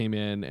Castle came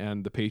in,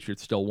 and the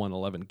Patriots still won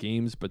 11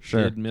 games, but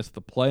did miss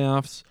the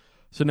playoffs.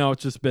 So now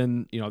it's just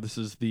been, this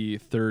is the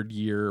third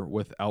year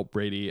without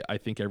Brady. I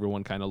think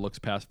everyone kind of looks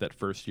past that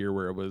first year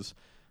where it was,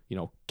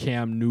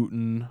 Cam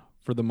Newton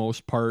for the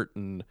most part,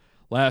 and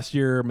last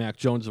year, Mac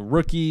Jones, a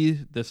rookie.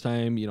 This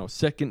time,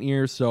 second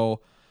year.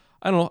 So,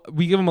 I don't know.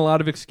 We give him a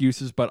lot of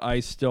excuses, but I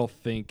still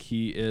think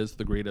he is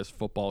the greatest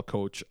football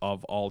coach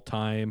of all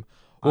time.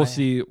 We'll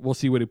see. We'll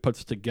see what he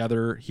puts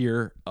together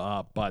here.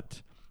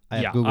 But I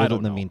have Googled I don't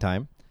in the know.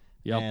 meantime.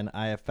 Yep. And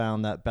I have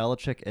found that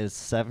Belichick is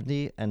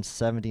 70 and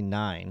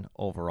 79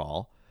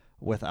 overall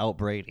without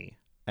Brady,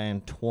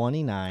 and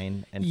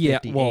 29 and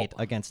 58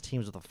 against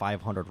teams with a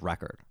 500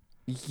 record.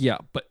 Yeah,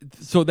 but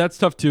so that's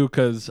tough too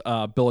because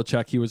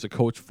Belichick, he was a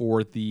coach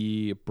for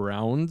the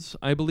Browns,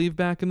 I believe,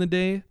 back in the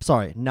day.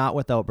 Sorry, not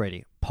without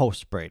Brady.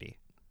 Post Brady.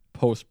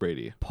 Post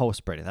Brady.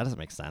 That doesn't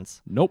make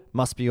sense. Nope.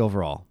 Must be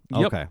overall.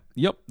 Yep. Okay.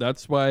 Yep.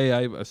 That's why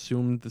I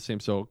assumed the same.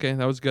 So, okay,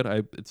 that was good.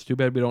 It's too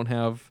bad we don't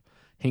have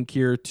Hank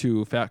here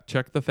to fact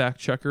check the fact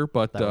checker,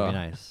 but that would be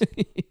nice.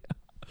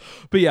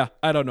 But yeah,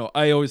 I don't know.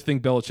 I always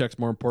think Belichick's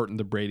more important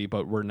than Brady,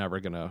 but we're never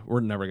gonna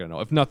know.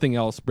 If nothing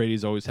else,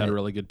 Brady's always had a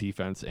really good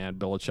defense, and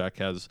Belichick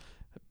has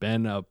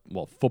been a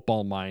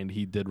football mind.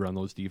 He did run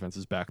those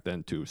defenses back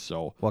then too.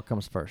 So what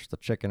comes first, the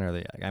chicken or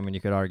the egg? I mean,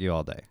 you could argue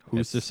all day.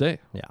 Who's to say?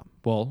 Yeah.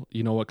 Well,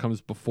 you know what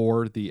comes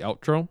before the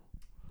outro?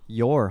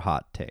 Your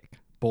hot take.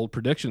 Bold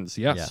predictions.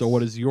 Yes. Yes. So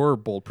what is your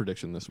bold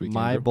prediction this week?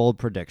 My Andrew? bold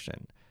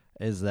prediction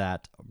is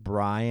that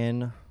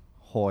Brian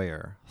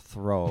Hoyer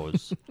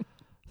throws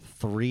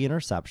 3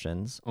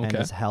 interceptions and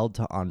is held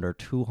to under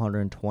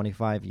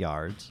 225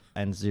 yards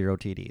and 0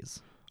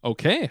 TDs.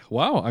 Okay.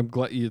 Wow. I'm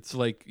glad it's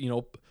 3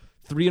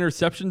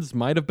 interceptions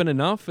might have been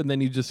enough, and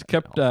then you just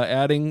kept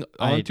adding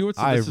onto it.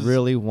 So I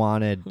really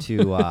wanted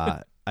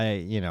to,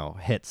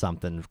 hit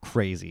something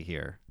crazy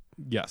here.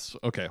 Yes.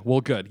 Okay.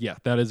 Well, good. Yeah,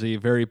 that is a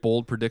very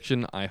bold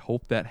prediction. I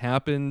hope that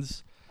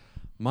happens.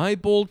 My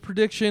bold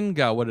prediction,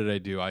 God, what did I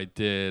do? I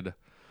did,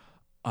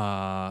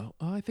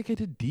 I think I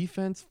did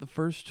defense the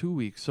first 2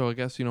 weeks. So I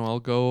guess, I'll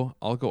go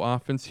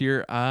offense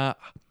here. I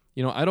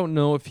don't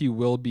know if he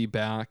will be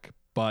back,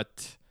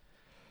 but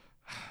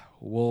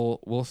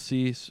we'll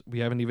see. We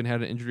haven't even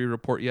had an injury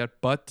report yet,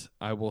 but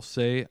I will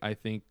say I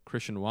think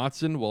Christian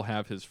Watson will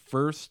have his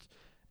first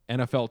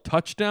NFL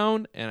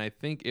touchdown, and I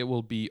think it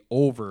will be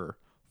over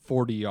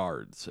 40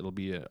 yards. It'll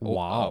be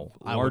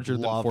larger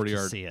than 40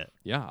 yards. See it.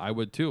 Yeah, I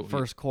would too.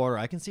 First quarter,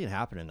 I can see it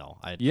happening though.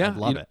 I'd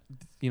love it.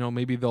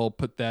 Maybe they'll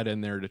put that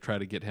in there to try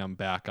to get him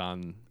back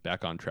on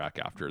track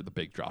after the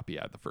big drop he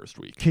had the first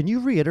week. Can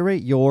you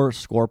reiterate your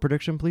score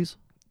prediction, please?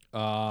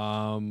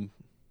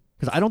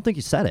 Because I don't think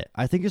you said it.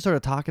 I think you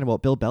started talking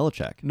about Bill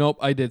Belichick. Nope,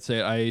 I did say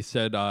it. I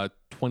said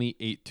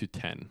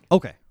 28-10.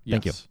 Okay, yes.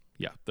 Thank you.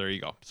 Yeah, there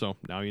you go. So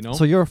now you know.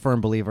 So you're a firm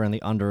believer in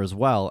the under as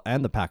well,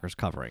 and the Packers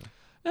covering.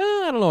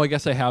 I don't know. I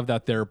guess I have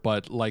that there,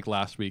 but like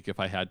last week, if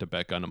I had to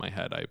bet gun to my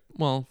head,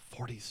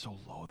 40 is so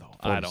low though.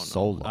 I don't know.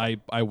 So low.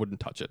 I wouldn't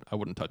touch it. I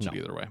wouldn't touch it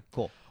either way.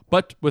 Cool.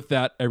 But with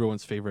that,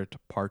 everyone's favorite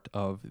part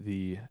of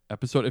the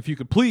episode, if you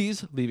could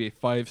please leave a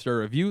 5-star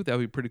review, that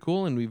would be pretty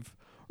cool. And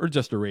or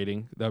just a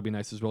rating, that would be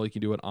nice as well. You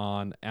can do it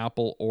on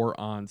Apple or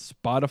on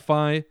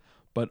Spotify,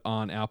 but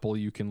on Apple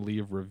you can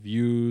leave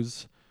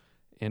reviews.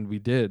 And we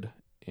did,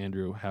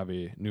 Andrew, have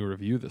a new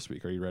review this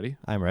week. Are you ready?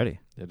 I'm ready.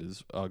 It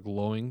is a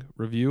glowing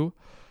review.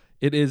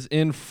 It is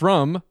in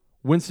from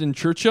Winston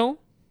Churchill.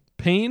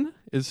 Payne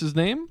is his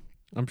name.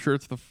 I'm sure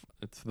it's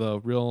the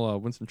real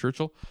Winston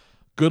Churchill.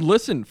 Good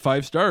listen,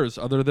 5 stars.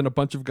 Other than a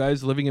bunch of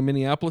guys living in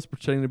Minneapolis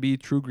pretending to be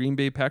true Green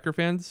Bay Packer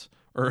fans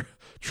or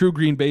true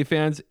Green Bay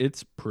fans,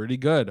 it's pretty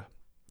good.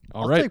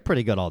 All right. I'll take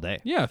pretty good all day.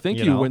 Yeah, thank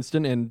you,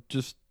 Winston. And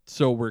just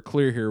so we're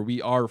clear here,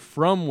 we are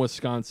from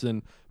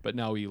Wisconsin, but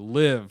now we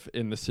live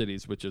in the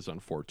cities, which is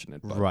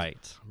unfortunate. But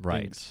right.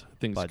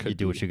 Things but could you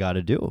do what you got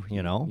to do,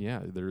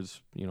 Yeah,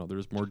 there's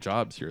more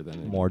jobs here than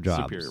in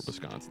Superior,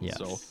 Wisconsin. Yes.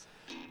 So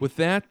with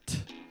that,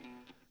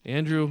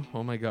 Andrew,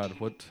 oh my God,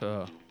 what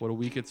a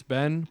week it's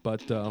been.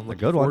 But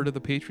looking forward to the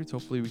Patriots.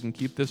 Hopefully we can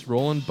keep this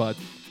rolling. But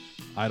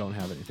I don't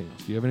have anything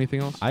else. Do you have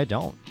anything else? I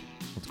don't.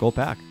 Let's go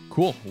Pack.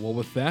 Cool. Well,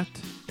 with that,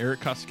 Eric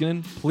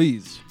Koskinen,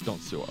 please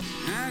don't sue us.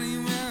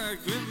 I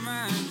quit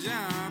my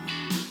job.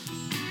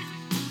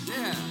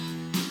 Yeah,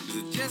 'cause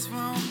it just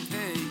won't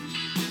pay.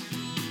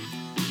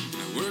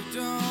 I worked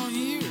all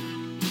year,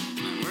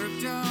 I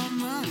worked all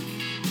month,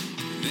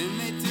 and then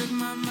they took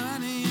my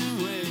money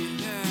away.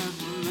 Yeah,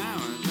 well now I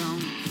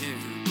don't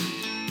care.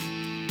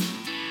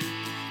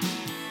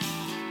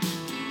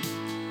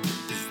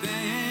 'Cause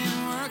they ain't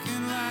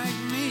working like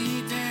me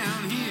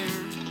down here.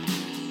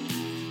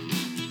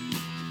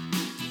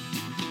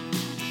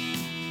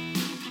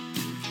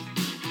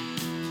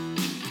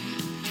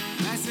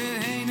 I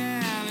said, hey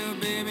now, little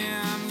baby,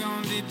 I'm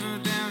going deeper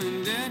down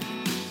in debt.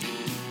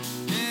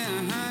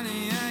 Yeah,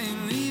 honey, I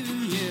ain't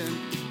leaving yet.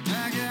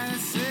 I got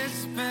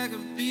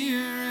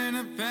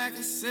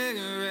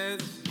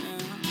cigarettes.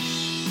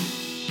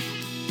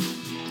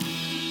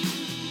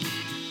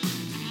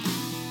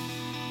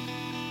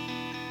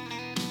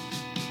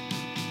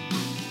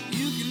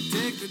 You can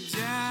take the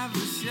job or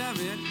shove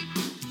it,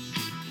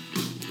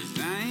 'cause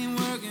I ain't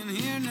working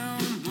here no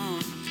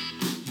more.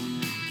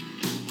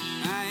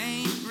 I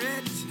ain't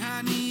rich,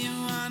 honey, you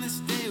wanna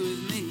stay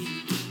with me?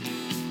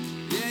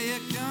 Yeah,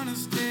 you're gonna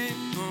stay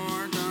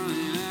poor,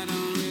 darling, I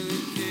don't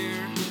really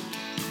care.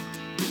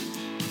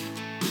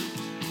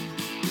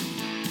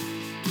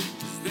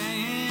 'Cause they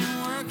ain't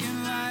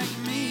working like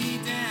me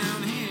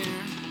down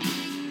here.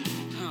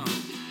 Oh.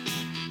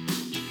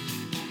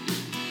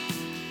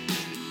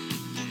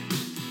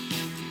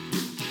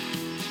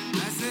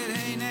 I said,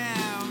 hey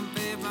now,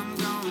 babe, I'm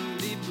going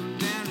deeper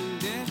down in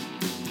debt.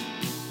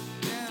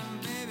 Yeah,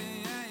 baby,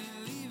 I ain't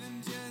leaving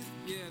just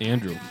yet.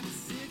 Andrew,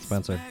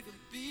 Spencer.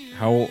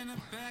 how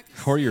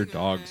are your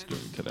dogs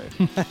doing today?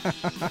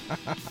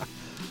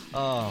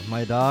 Oh,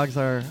 my dogs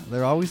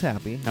they're always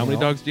happy. How many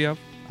dogs do you have?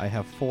 I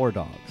have 4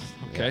 dogs.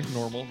 Okay,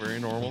 normal, very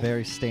normal.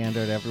 Very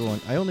standard. Everyone.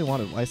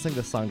 I sing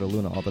this song to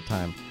Luna all the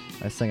time.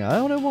 I sing, I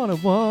only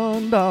wanted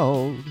 1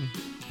 dog,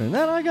 and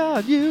then I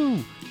got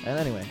you. And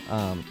anyway,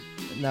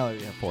 now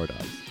we have 4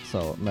 dogs.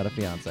 So met a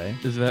fiance.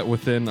 Is that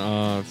within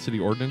city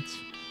ordinance?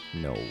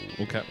 No.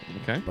 Okay,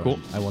 But cool.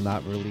 I will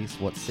not release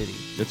what city.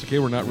 It's okay.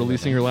 We're not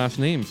releasing your last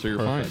name, so you're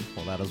Perfect. fine.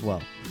 Well, that as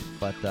well.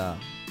 But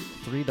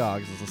 3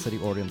 dogs is the city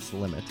ordinance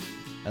limit,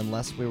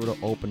 unless we were to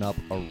open up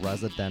a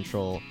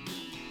residential,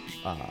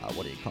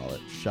 what do you call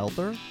it,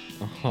 shelter?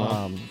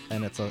 Uh-huh.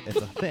 And it's a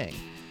thing,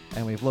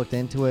 and we've looked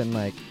into it, and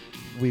like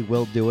we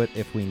will do it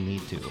if we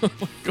need to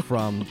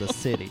from the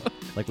city.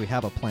 Like we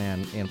have a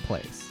plan in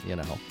place, you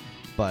know.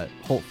 But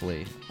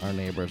hopefully our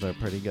neighbors are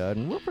pretty good,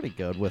 and we're pretty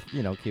good with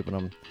keeping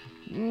them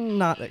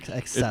not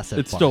excessive.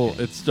 It's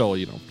barking. still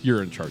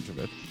you're in charge of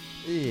it.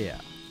 Yeah.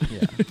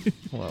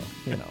 Well,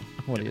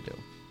 what do you do?